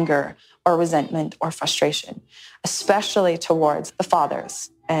like anger or resentment or frustration, especially towards the fathers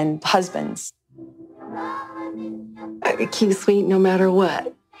and husbands. Keep sweet no matter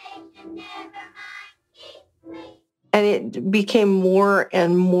what. And it became more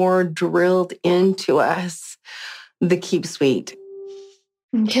and more drilled into us, the keep sweet.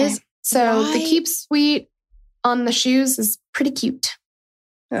 Okay. So the keep sweet on the shoes is pretty cute.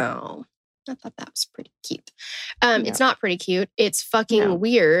 Oh, I thought that was pretty cute. It's not pretty cute. It's fucking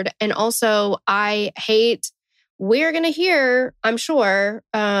weird. And also, I hate, we're going to hear, I'm sure,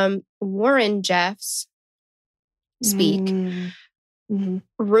 Warren Jeffs speak. Mm-hmm.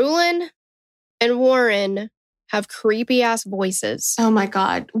 Rulon and Warren have creepy ass voices. Oh my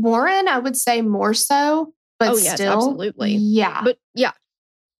God. Warren, I would say more so, but yes, still. Absolutely. Yeah.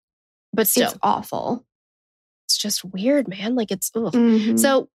 But still. It's awful. It's just weird, man. Like it's, ugh. Mm-hmm.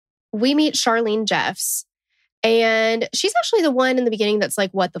 So we meet Charlene Jeffs, and she's actually the one in the beginning that's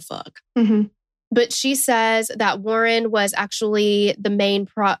like, what the fuck? Mm-hmm. But she says that Warren was actually the main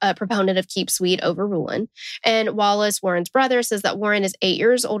proponent of Keep Sweet over Rulon. And Wallace, Warren's brother, says that Warren is 8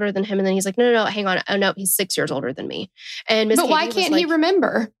 years older than him. And then he's like, no, hang on. Oh, no, he's 6 years older than me. And Miss But why can't he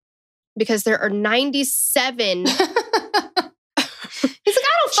remember? Because there are 97 He's like,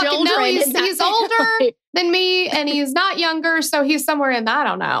 I don't fucking know. He's older than me and he's not younger. So he's somewhere in that. I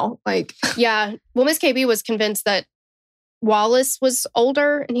don't know. Like, yeah. Well, Miss KB was convinced that Wallace was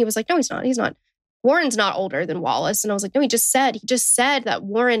older. And he was like, no, he's not. He's not. Warren's not older than Wallace. And I was like, no, he just said that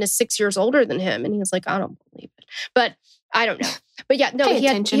Warren is 6 years older than him. And he was like, I don't believe it. But I don't know. But yeah, no, he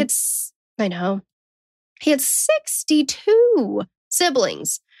had, I know. He had 62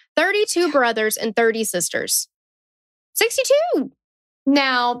 siblings, 32 brothers and 30 sisters. 62.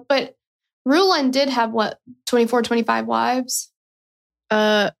 Now, but Rulon did have 24, 25 wives?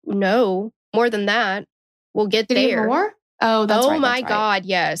 No, more than that. We'll get did there. He have more? Oh, that's right. Oh my God,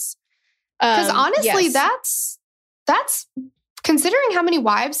 yes. Because honestly, that's considering how many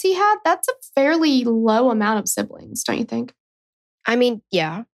wives he had, that's a fairly low amount of siblings, don't you think? I mean,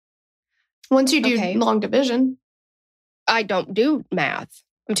 yeah. Once you do long division. I don't do math.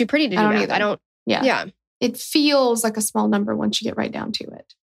 I'm too pretty to do math. Either. I don't. Yeah. It feels like a small number once you get right down to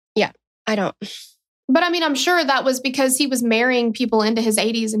it. Yeah, I don't. But I mean, I'm sure that was because he was marrying people into his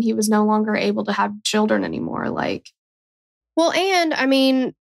 80s and he was no longer able to have children anymore. Like, well, and I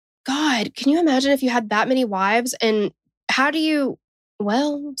mean, God, can you imagine if you had that many wives? And how do you,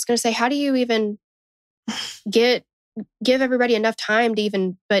 well, I was going to say, how do you even give everybody enough time to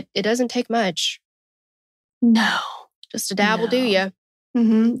even, but it doesn't take much. No. Just a dab will do you.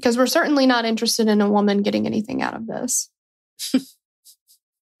 Because we're certainly not interested in a woman getting anything out of this.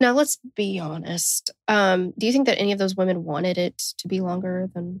 Now, let's be honest. Do you think that any of those women wanted it to be longer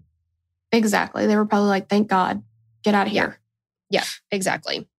than? Exactly. They were probably like, thank God, get out of here. Yeah,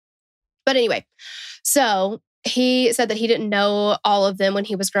 exactly. But anyway, so he said that he didn't know all of them when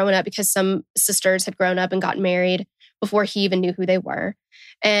he was growing up because some sisters had grown up and gotten married before he even knew who they were.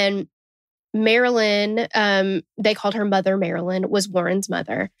 And Marilyn, they called her Mother Marilyn, was Warren's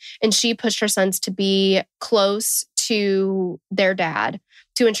mother. And she pushed her sons to be close to their dad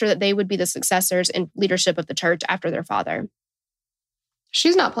to ensure that they would be the successors and leadership of the church after their father.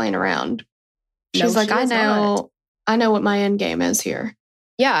 She's not playing around. She's like, I know what my end game is here.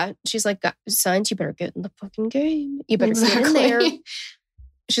 Yeah. She's like, sons, you better get in the fucking game. You better get in there.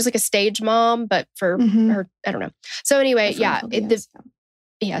 She's like a stage mom, but for her, I don't know. So anyway,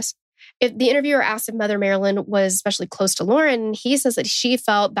 yes. If the interviewer asked if Mother Marilyn was especially close to Lauren, he says that she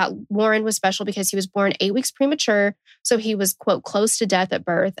felt that Warren was special because he was born 8 weeks premature. So he was, quote, close to death at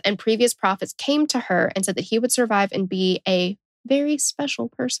birth. And previous prophets came to her and said that he would survive and be a very special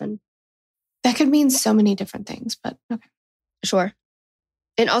person. That could mean so many different things, but okay. Sure.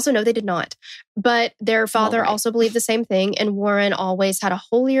 And also, no, they did not. But their father also believed the same thing. And Warren always had a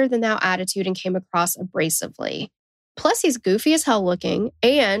holier than thou attitude and came across abrasively. Plus, he's goofy as hell looking.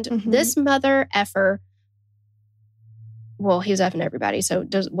 And this mother effer, well, he was effing everybody, so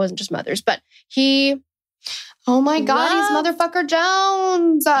it wasn't just mothers. But he... Oh my God, he's Motherfucker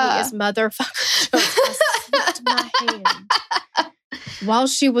Jones. He is Motherfucker Jones. I slipped my hand. While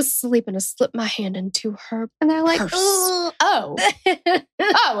she was sleeping, I slipped my hand into her and they're like, purse. Oh,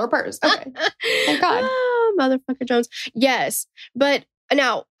 her purse. Okay. Thank God. Oh, Motherfucker Jones. Yes. But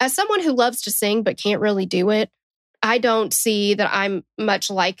now, as someone who loves to sing but can't really do it, I don't see that I'm much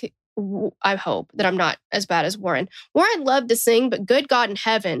like, I hope that I'm not as bad as Warren. Warren loved to sing, but good God in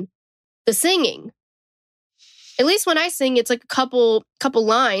heaven, the singing. At least when I sing, it's like a couple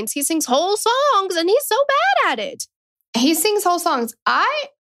lines. He sings whole songs and he's so bad at it. He sings whole songs. I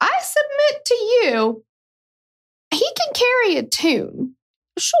submit to you, he can carry a tune.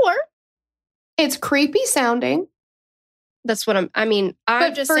 Sure. It's creepy sounding. That's what I'm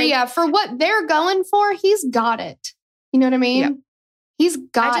just saying. For what they're going for, he's got it. You know what I mean? Yep. He's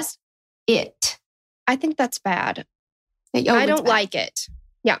got it. I think that's bad. I don't like it.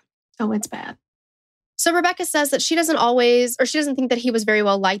 Yeah. Oh, it's bad. So Rebecca says that she doesn't think that he was very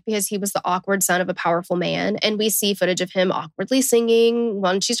well liked because he was the awkward son of a powerful man. And we see footage of him awkwardly singing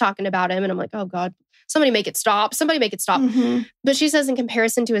when she's talking about him. And I'm like, oh God, somebody make it stop. Somebody make it stop. Mm-hmm. But she says in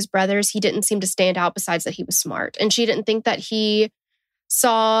comparison to his brothers, he didn't seem to stand out besides that he was smart. And she didn't think that he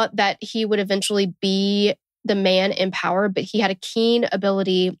saw that he would eventually be the man in power, but he had a keen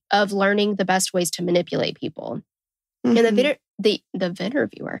ability of learning the best ways to manipulate people. Mm-hmm. And the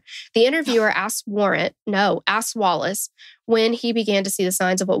interviewer asked Wallace when he began to see the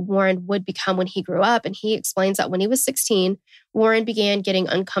signs of what Warren would become when he grew up. And he explains that when he was 16, Warren began getting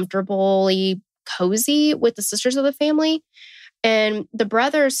uncomfortably cozy with the sisters of the family. And the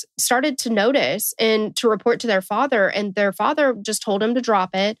brothers started to notice and to report to their father. And their father just told him to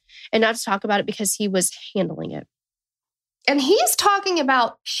drop it and not to talk about it because he was handling it. And he's talking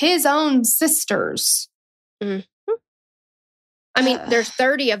about his own sisters. Mm-hmm. I mean, there's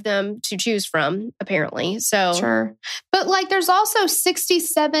 30 of them to choose from, apparently. So sure. But there's also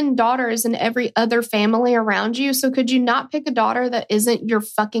 67 daughters in every other family around you. So could you not pick a daughter that isn't your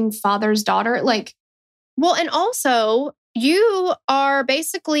fucking father's daughter? Well, and also you are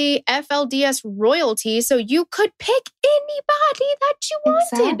basically FLDS royalty. So you could pick anybody that you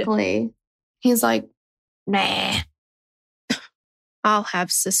wanted. Exactly. He's like, nah. I'll have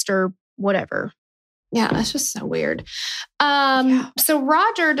sister, whatever. Yeah, that's just so weird. So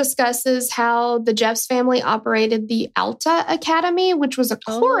Roger discusses how the Jeffs family operated the Alta Academy, which was a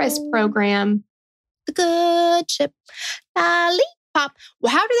chorus program. The good ship, lollipop.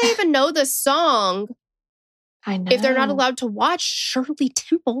 Well, how do they even know the song? I know. If they're not allowed to watch Shirley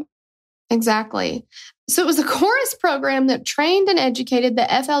Temple. Exactly. So it was a chorus program that trained and educated the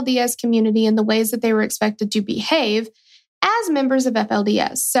FLDS community in the ways that they were expected to behave as members of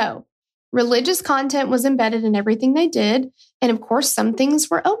FLDS. So religious content was embedded in everything they did. And of course, some things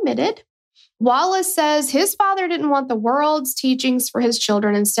were omitted. Wallace says his father didn't want the world's teachings for his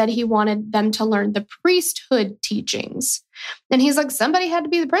children. Instead, he wanted them to learn the priesthood teachings. And he's like, somebody had to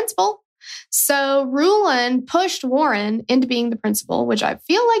be the principal. So Rulon pushed Warren into being the principal, which I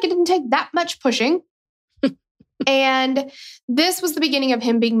feel like it didn't take that much pushing. And this was the beginning of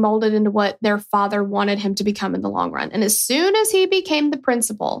him being molded into what their father wanted him to become in the long run. And as soon as he became the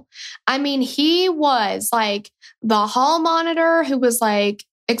principal, I mean, he was like the hall monitor who was like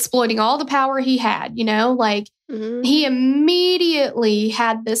exploiting all the power he had, he immediately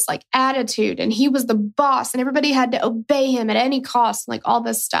had this like attitude and he was the boss and everybody had to obey him at any cost, like all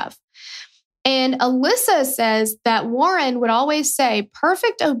this stuff. And Alyssa says that Warren would always say,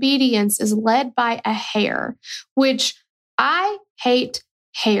 perfect obedience is led by a hair, which I hate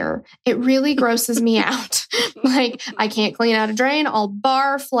hair. It really grosses me out. I can't clean out a drain. I'll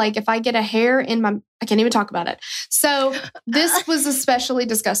barf. If I get a hair in I can't even talk about it. So this was especially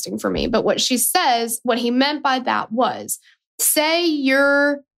disgusting for me. But what she says, what he meant by that was, say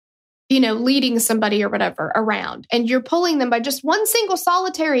you're leading somebody or whatever around and you're pulling them by just one single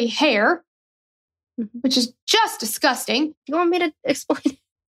solitary hair, which is just disgusting. You want me to explain?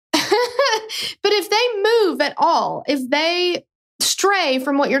 But if they move at all, if they stray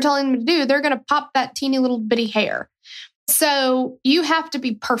from what you're telling them to do, they're going to pop that teeny little bitty hair. So you have to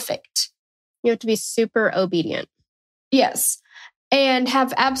be perfect. You have to be super obedient. Yes. And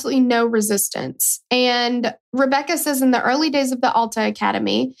have absolutely no resistance. And Rebecca says in the early days of the Alta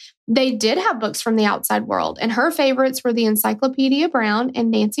Academy, they did have books from the outside world. And her favorites were the Encyclopedia Brown and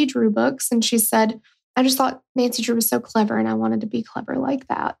Nancy Drew books. And she said, I just thought Nancy Drew was so clever and I wanted to be clever like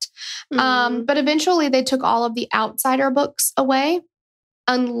that. But eventually they took all of the outsider books away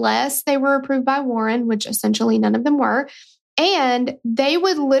unless they were approved by Warren, which essentially none of them were. And they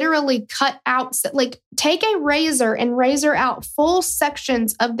would literally cut out, take a razor and razor out full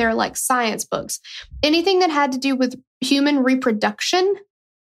sections of their science books. Anything that had to do with human reproduction,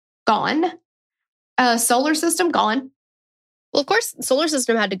 gone. Solar system, gone. Well, of course, solar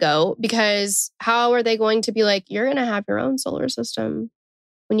system had to go because how are they going to be you're going to have your own solar system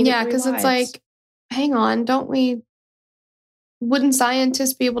when you get because it's hang on, don't we wouldn't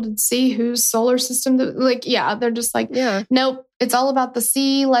scientists be able to see whose solar system? They're just like, nope, it's all about the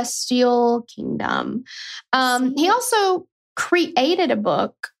celestial kingdom. He also created a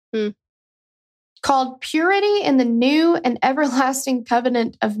book called Purity in the New and Everlasting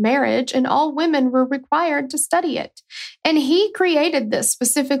Covenant of Marriage, and all women were required to study it. And he created this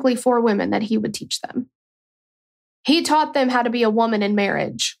specifically for women that he would teach them. He taught them how to be a woman in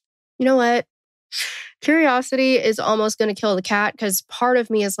marriage. You know what? Curiosity is almost going to kill the cat because part of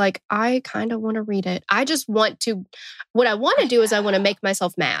me is like, I kind of want to read it. I just want to, what I want to do is I want to make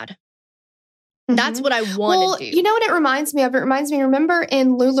myself mad. That's what I want to do. You know what it reminds me of? It reminds me, remember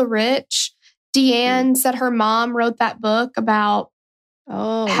in Lula Rich, Deanne said her mom wrote that book about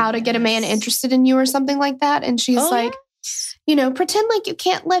how to get a man interested in you or something like that. And she's like, pretend like you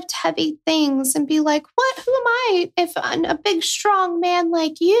can't lift heavy things and be like, what? Who am I if a big, strong man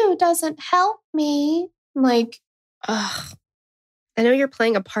like you doesn't help me? Like, ugh. I know you're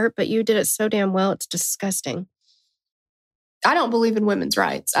playing a part, but you did it so damn well. It's disgusting. I don't believe in women's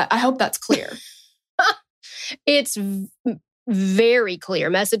rights. I hope that's clear. It's very clear.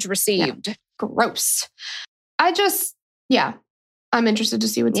 Message received. Yeah. Gross. I'm interested to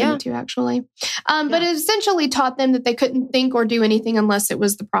see what's in it too, actually. But it essentially taught them that they couldn't think or do anything unless it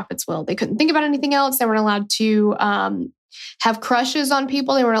was the prophet's will. They couldn't think about anything else. They weren't allowed to have crushes on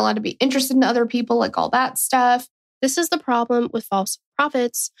people. They weren't allowed to be interested in other people, like all that stuff. This is the problem with false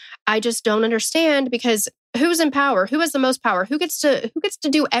prophets. I just don't understand because who's in power? Who has the most power? Who gets to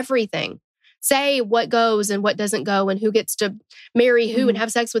do everything? Say what goes and what doesn't go, and who gets to marry who and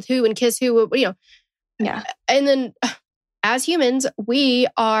have sex with who and kiss who, Yeah. And then as humans, we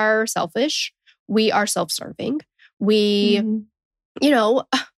are selfish. We are self-serving. We, are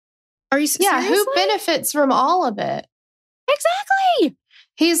you seriously? Yeah, who benefits from all of it? Exactly.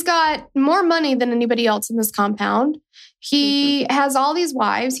 He's got more money than anybody else in this compound. He has all these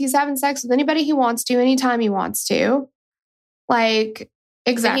wives. He's having sex with anybody he wants to, anytime he wants to. Like,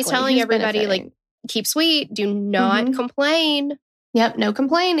 exactly. And he's telling everybody, like, keep sweet. Do not complain. Yep, no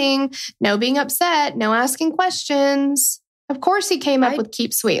complaining. No being upset. No asking questions. Of course he came up with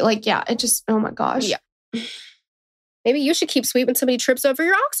keep sweet. Like, it just, oh my gosh. Yeah. Maybe you should keep sweet when somebody trips over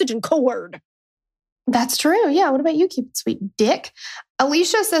your oxygen cord. That's true. Yeah. What about you, keep it sweet, dick?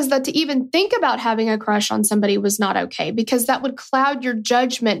 Alicia says that to even think about having a crush on somebody was not okay because that would cloud your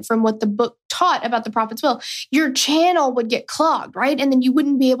judgment from what the book taught about the prophet's will. Your channel would get clogged, right? And then you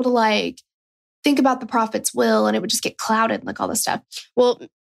wouldn't be able to think about the prophet's will and it would just get clouded, like all this stuff. Well,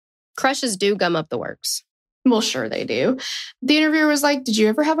 crushes do gum up the works. Well, sure they do. The interviewer was like, did you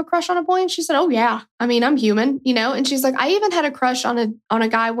ever have a crush on a boy? And she said, oh yeah. I mean, I'm human, And she's like, I even had a crush on a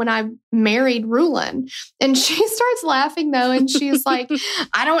guy when I married Rulon. And she starts laughing though. And she's like,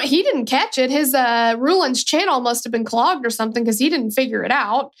 he didn't catch it. His Rulon's channel must have been clogged or something because he didn't figure it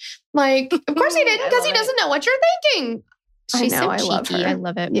out. Like, of course he didn't because he doesn't know what you're thinking. She's so I love cheeky. her. I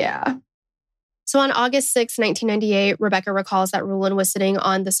love it. Yeah. So on August 6, 1998, Rebecca recalls that Rulon was sitting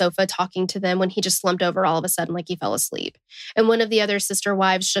on the sofa talking to them when he just slumped over all of a sudden like he fell asleep. And one of the other sister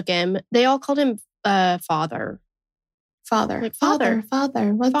wives shook him. They all called him father. Father. Like, Father.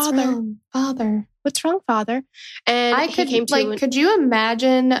 What's wrong? Father. What's wrong, father? And could you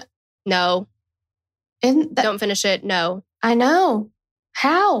imagine? No. Don't finish it. No. I know.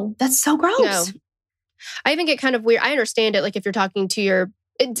 How? That's so gross. No. I even get kind of weird. I understand it. Like if you're talking to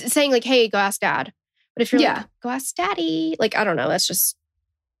saying like, hey, go ask dad. But if you're like, go ask daddy. Like, I don't know. That's just.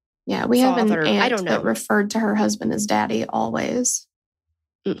 Yeah, we have an aunt I don't know. that referred to her husband as daddy always.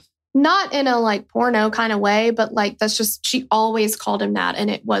 Not in a porno kind of way, but that's just, she always called him that. And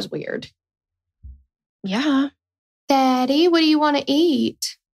it was weird. Yeah. Daddy, what do you want to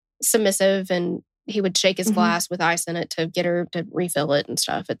eat? Submissive. And he would shake his glass with ice in it to get her to refill it and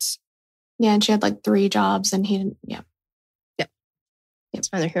stuff. Yeah, and she had 3 jobs and he didn't,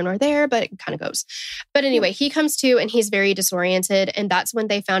 It's neither here nor there, but it kind of goes. But anyway, he comes to and he's very disoriented. And that's when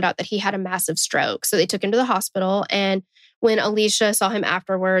they found out that he had a massive stroke. So they took him to the hospital. And when Alicia saw him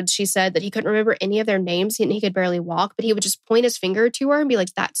afterwards, she said that he couldn't remember any of their names. He could barely walk, but he would just point his finger to her and be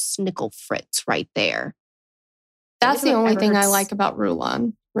like, that's Snickle Fritz right there. That's the only thing I like about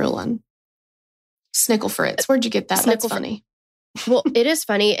Rulon. Snickle Fritz. Where'd you get that? That's funny. Well, it is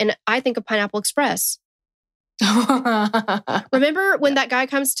funny. And I think of Pineapple Express. Remember when that guy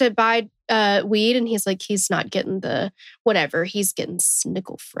comes to buy weed and he's like, he's not getting the whatever, he's getting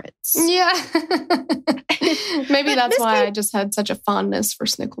Snickle Fritz. Yeah. Maybe that's why I just had such a fondness for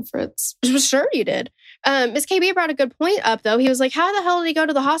Snickle Fritz. Sure you did. Miss KB brought a good point up though. He was like, how the hell did he go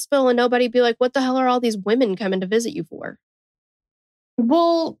to the hospital and nobody be like, what the hell are all these women coming to visit you for?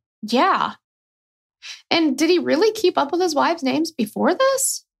 Well, yeah. And did he really keep up with his wives' names before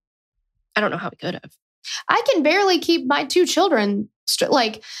this? I don't know how he could have. I can barely keep my 2 children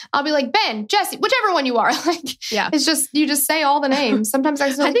like, I'll be like, Ben, Jesse, whichever one you are. Like, yeah. It's just, you just say all the names. Sometimes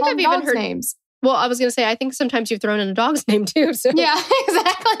I think I've even heard names. Well, I was going to say, I think sometimes you've thrown in a dog's name too. So. Yeah,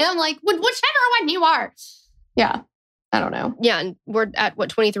 exactly. I'm like, whichever one you are. Yeah. I don't know. Yeah. And we're at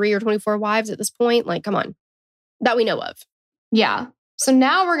 23 or 24 wives at this point. Like, come on. That we know of. Yeah. So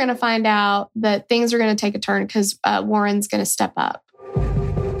now we're going to find out that things are going to take a turn because Warren's going to step up.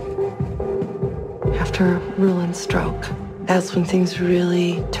 After Ruland's stroke, that's when things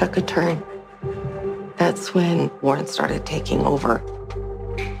really took a turn. That's when Warren started taking over.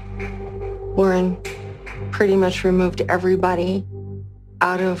 Warren pretty much removed everybody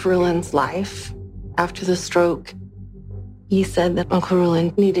out of Ruland's life. After the stroke, he said that Uncle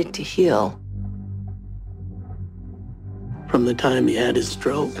Ruland needed to heal. From the time he had his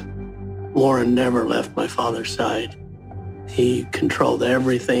stroke, Warren never left my father's side. He controlled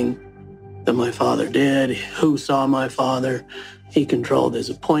everything that my father did, who saw my father. He controlled his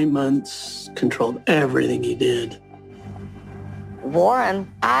appointments, controlled everything he did.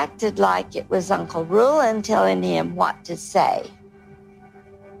 Warren acted like it was Uncle Ruland telling him what to say.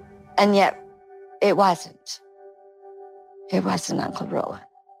 And yet, it wasn't. It wasn't Uncle Ruland.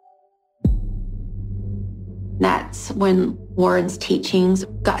 That's when Warren's teachings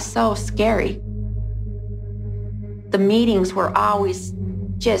got so scary. The meetings were always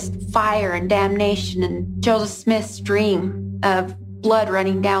just fire and damnation and Joseph Smith's dream of blood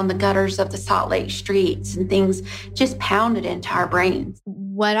running down the gutters of the Salt Lake streets and things just pounded into our brains.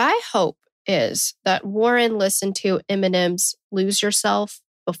 What I hope is that Warren listened to Eminem's Lose Yourself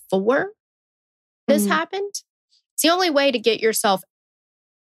before this happened. It's the only way to get yourself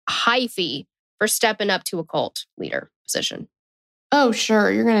hyphy for stepping up to a cult leader position. Oh,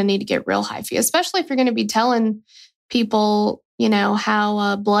 sure. You're going to need to get real hyphy, especially if you're going to be telling people, you know,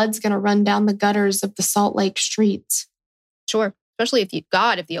 how blood's going to run down the gutters of the Salt Lake streets. Sure. Especially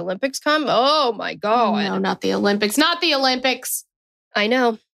if the Olympics come. Oh my God. No, not the Olympics. Not the Olympics. I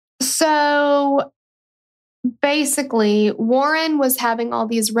know. So basically, Warren was having all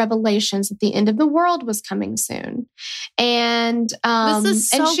these revelations that the end of the world was coming soon. And this is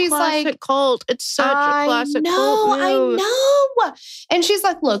so and she's classic like, cult. It's such a classic cult news. I know. And she's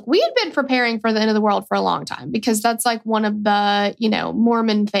like, look, we had been preparing for the end of the world for a long time because that's like one of the, you know,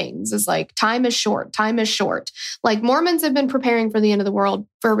 Mormon things is like time is short. Time is short. Like Mormons have been preparing for the end of the world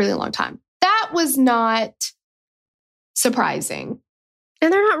for a really long time. That was not surprising.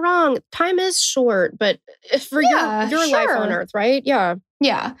 And they're not wrong. Time is short, but for your life on Earth, right? Yeah.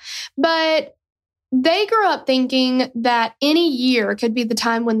 Yeah. But they grew up thinking that any year could be the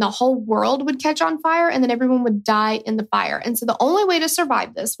time when the whole world would catch on fire and then everyone would die in the fire. And so the only way to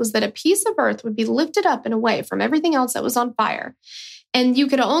survive this was that a piece of earth would be lifted up and away from everything else that was on fire. And you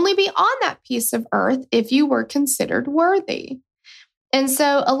could only be on that piece of earth if you were considered worthy. And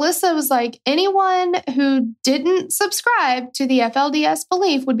so Alyssa was like, anyone who didn't subscribe to the FLDS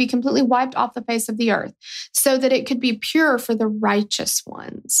belief would be completely wiped off the face of the earth so that it could be pure for the righteous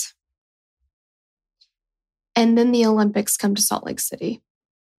ones. And then the Olympics come to Salt Lake City.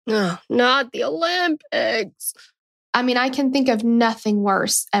 No, not the Olympics. I mean, I can think of nothing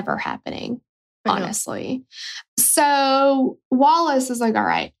worse ever happening, honestly. So Wallace is like, all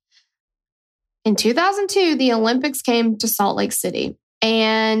right. In 2002, the Olympics came to Salt Lake City.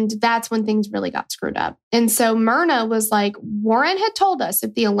 And that's when things really got screwed up. And so Myrna was like, Warren had told us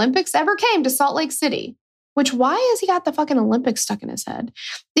if the Olympics ever came to Salt Lake City, which why has he got the fucking Olympics stuck in his head?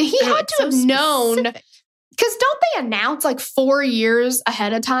 He had to have known, because don't they announce like 4 years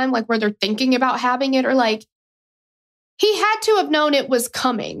ahead of time, like where they're thinking about having it, or like he had to have known it was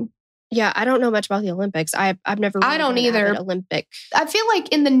coming. Yeah, I don't know much about the Olympics. I've never really I don't either. Olympic. I feel like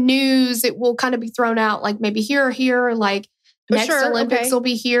in the news, it will kind of be thrown out like maybe here or here, or like next Olympics will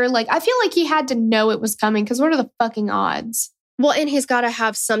be here. Like, I feel like he had to know it was coming because what are the fucking odds? Well, and he's got to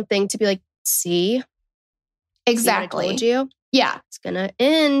have something to be like, see? Exactly. See what I told you? Yeah. It's going to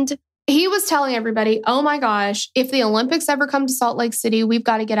end. He was telling everybody, oh my gosh, if the Olympics ever come to Salt Lake City, we've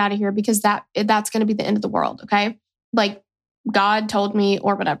got to get out of here because that's going to be the end of the world, okay? Like, God told me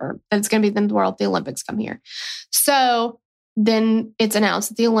or whatever, that it's going to be the end of the world. The Olympics come here. So then it's announced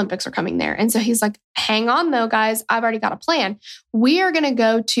that the Olympics are coming there. And so he's like, hang on though, guys, I've already got a plan. We are going to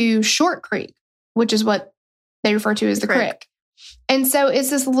go to Short Creek, which is what they refer to as the creek. And so it's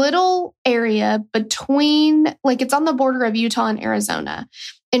this little area between, like it's on the border of Utah and Arizona.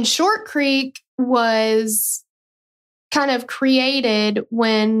 And Short Creek was kind of created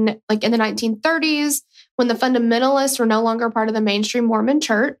when, like in the 1930s, when the fundamentalists were no longer part of the mainstream Mormon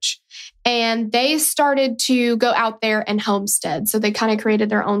church. And they started to go out there and homestead. So they kind of created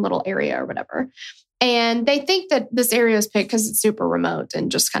their own little area or whatever. And they think that this area was picked because it's super remote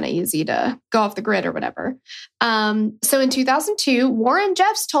and just kind of easy to go off the grid or whatever. So in 2002, Warren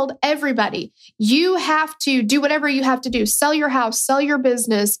Jeffs told everybody, you have to do whatever you have to do. Sell your house, sell your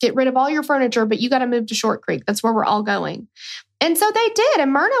business, get rid of all your furniture, but you got to move to Short Creek. That's where we're all going. And so they did.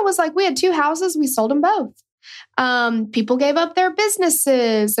 And Myrna was like, we had 2 houses. We sold them both. People gave up their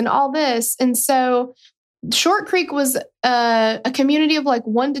businesses and all this. And so Short Creek was a community of like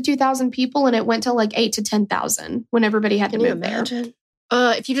 1,000 to 2,000 people, and it went to like 8,000 to 10,000 when everybody had to move there.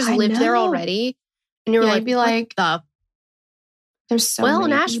 If you just lived there already, and you were I'd be like, there's so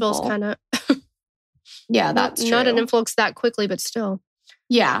many Nashville's people. kind of yeah, that's not true. an influx that quickly, but still,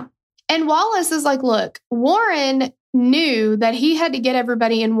 yeah. And Wallace is like, look, Warren knew that he had to get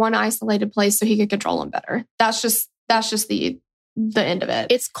everybody in one isolated place so he could control them better. That's just the end of it.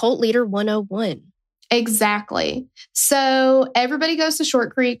 It's cult leader 101. Exactly. So everybody goes to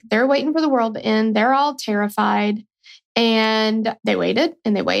Short Creek. They're waiting for the world to end. They're all terrified. And they waited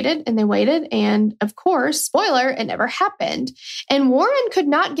and they waited and they waited. And of course, spoiler, it never happened. And Warren could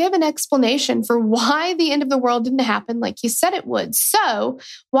not give an explanation for why the end of the world didn't happen like he said it would. So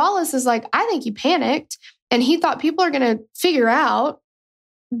Wallace is like, I think he panicked and he thought people are going to figure out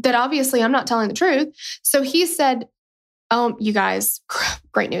that obviously I'm not telling the truth. So he said, you guys,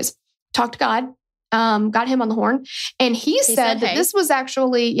 great news. Talk to God. Got him on the horn. And he said that this was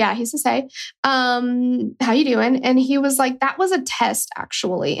actually, he says, hey, how you doing? And he was like, that was a test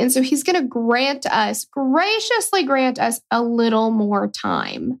actually. And so he's going to graciously grant us a little more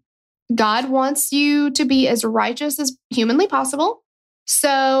time. God wants you to be as righteous as humanly possible.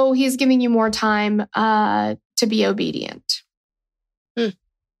 So he's giving you more time to be obedient.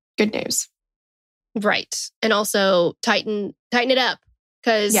 Good news. Right. And also tighten it up.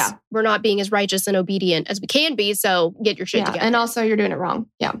 Because we're not being as righteous and obedient as we can be. So get your shit together. And also you're doing it wrong.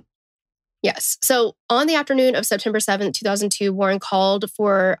 Yeah. Yes. So on the afternoon of September 7th, 2002, Warren called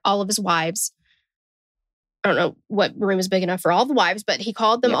for all of his wives. I don't know what room is big enough for all the wives, but he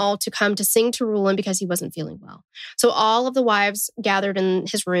called them all to come to sing to Rulon because he wasn't feeling well. So all of the wives gathered in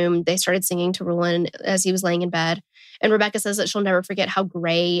his room. They started singing to Rulon as he was laying in bed. And Rebecca says that she'll never forget how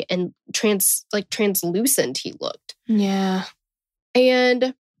gray and translucent he looked. Yeah.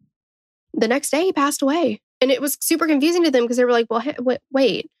 And the next day he passed away. And it was super confusing to them because they were like, well,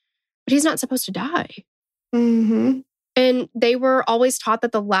 wait, but he's not supposed to die. Mm-hmm. And they were always taught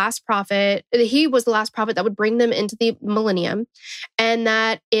that he was the last prophet that would bring them into the millennium. And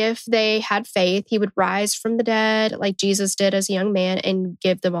that if they had faith, he would rise from the dead like Jesus did as a young man and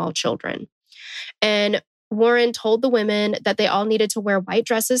give them all children. And Warren told the women that they all needed to wear white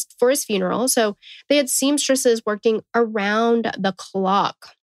dresses for his funeral. So they had seamstresses working around the clock.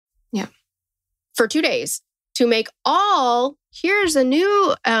 Yeah. For 2 days to make here's a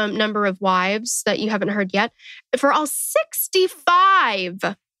new number of wives that you haven't heard yet, for all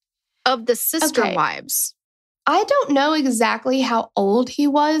 65 of the sister wives. I don't know exactly how old he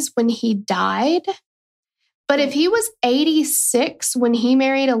was when he died. But if he was 86 when he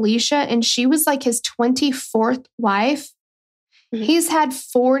married Alicia and she was like his 24th wife, he's had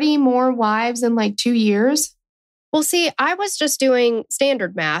 40 more wives in like 2 years. Well, see, I was just doing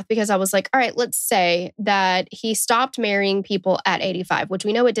standard math because I was like, all right, let's say that he stopped marrying people at 85, which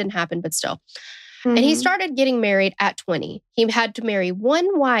we know it didn't happen, but still. Mm-hmm. And he started getting married at 20. He had to marry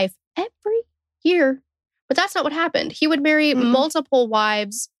one wife every year. But that's not what happened. He would marry multiple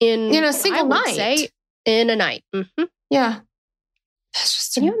wives in a single night. In a night. Mm-hmm. Yeah. That's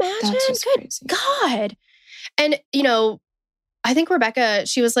just, can you imagine? Good crazy. God. And, I think Rebecca,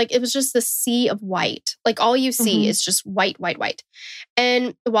 she was like, it was just the sea of white. Like all you see is just white, white, white.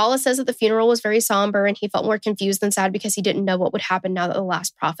 And Wallace says that the funeral was very somber and he felt more confused than sad because he didn't know what would happen now that the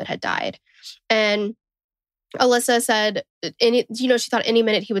last prophet had died. And Alyssa said, she thought any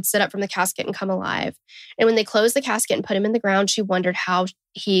minute he would sit up from the casket and come alive. And when they closed the casket and put him in the ground, she wondered how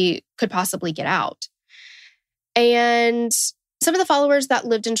he could possibly get out. And some of the followers that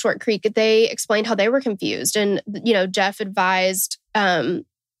lived in Short Creek, they explained how they were confused. And, Jeff advised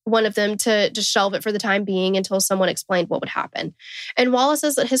one of them to just shelve it for the time being until someone explained what would happen. And Wallace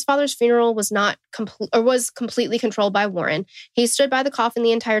says that his father's funeral was was completely controlled by Warren. He stood by the coffin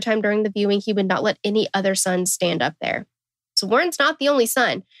the entire time during the viewing. He would not let any other sons stand up there. So Warren's not the only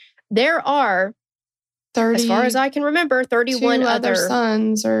son. There are 30, as far as I can remember, 31 other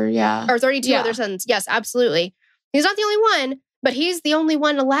sons or 32 other sons. Yes, absolutely. He's not the only one, but he's the only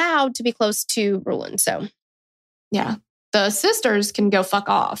one allowed to be close to Rulon. So, yeah, the sisters can go fuck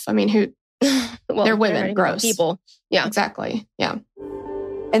off. I mean, they're women, gross people. Yeah, exactly. Yeah.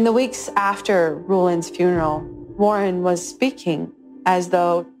 In the weeks after Rulin's funeral, Warren was speaking as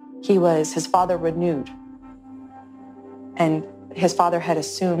though he was his father renewed. And his father had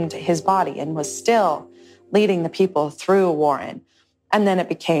assumed his body and was still leading the people through Warren. And then it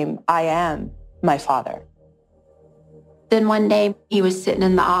became, I am my father. Then one day he was sitting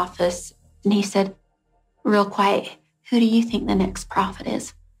in the office and he said, real quiet, who do you think the next prophet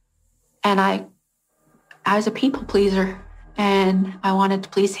is? And I was a people pleaser and I wanted to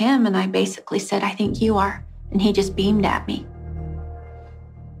please him. And I basically said, I think you are. And he just beamed at me.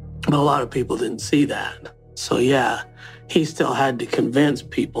 But a lot of people didn't see that. So yeah, he still had to convince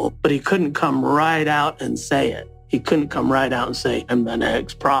people, but he couldn't come right out and say it. He couldn't come right out and say, I'm the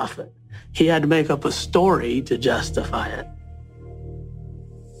next prophet. He had to make up a story to justify it.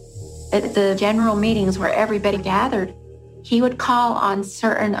 At the general meetings where everybody gathered, he would call on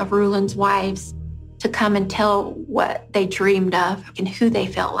certain of Rulin's wives to come and tell what they dreamed of and who they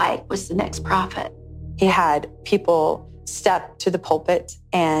felt like was the next prophet. He had people step to the pulpit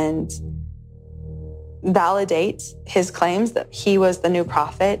and validate his claims that he was the new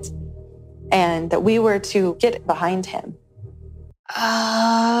prophet and that we were to get behind him.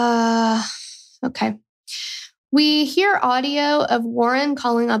 Okay. We hear audio of Warren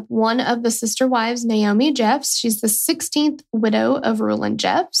calling up one of the sister wives, Naomi Jeffs. She's the 16th widow of Rulin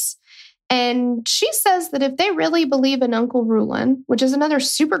Jeffs. And she says that if they really believe in Uncle Rulin, which is another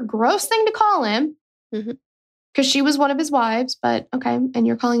super gross thing to call him, because she was one of his wives, but okay, and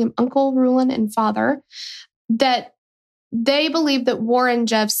you're calling him Uncle Rulin and father, that they believe that Warren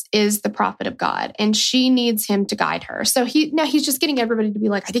Jeffs is the prophet of God and she needs him to guide her. So he's just getting everybody to be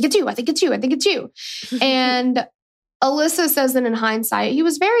like, I think it's you, I think it's you, I think it's you. And Alyssa says that in hindsight, he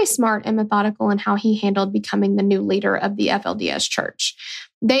was very smart and methodical in how he handled becoming the new leader of the FLDS church.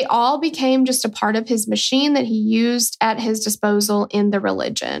 They all became just a part of his machine that he used at his disposal in the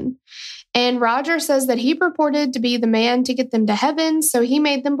religion. And Roger says that he purported to be the man to get them to heaven, so he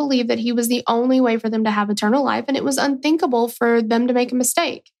made them believe that he was the only way for them to have eternal life, and it was unthinkable for them to make a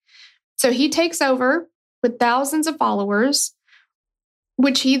mistake. So he takes over with thousands of followers,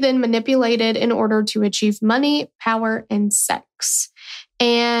 which he then manipulated in order to achieve money, power, and sex.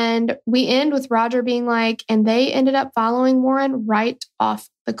 And we end with Roger being like, and they ended up following Warren right off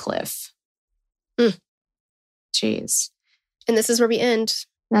the cliff. Jeez. And this is where we end.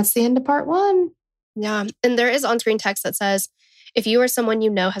 That's the end of part 1. Yeah. And there is on-screen text that says, if you or someone you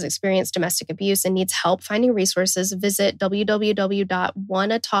know has experienced domestic abuse and needs help finding resources, visit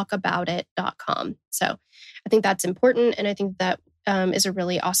www.wannatalkaboutit.com. So I think that's important. And I think that is a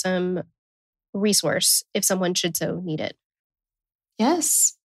really awesome resource if someone should so need it.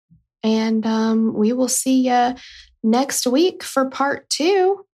 Yes. And we will see you next week for part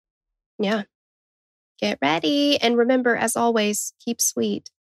 2. Yeah. Get ready. And remember, as always, keep sweet.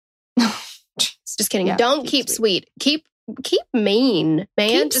 Just kidding. Yeah, Don't keep sweet. Keep mean, man.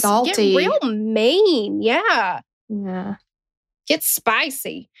 Keep Just salty. Get real mean. Yeah. Yeah. Get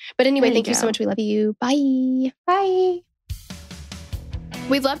spicy. But anyway, thank you so much. We love you. Bye. Bye.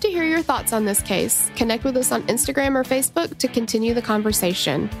 We'd love to hear your thoughts on this case. Connect with us on Instagram or Facebook to continue the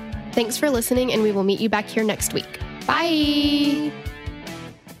conversation. Thanks for listening, and we will meet you back here next week. Bye.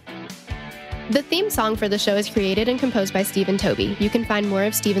 The theme song for the show is created and composed by Stephen Toby. You can find more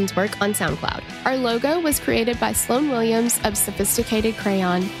of Stephen's work on SoundCloud. Our logo was created by Sloan Williams of Sophisticated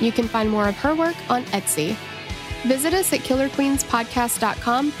Crayon. You can find more of her work on Etsy. Visit us at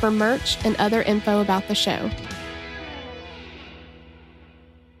KillerQueensPodcast.com for merch and other info about the show.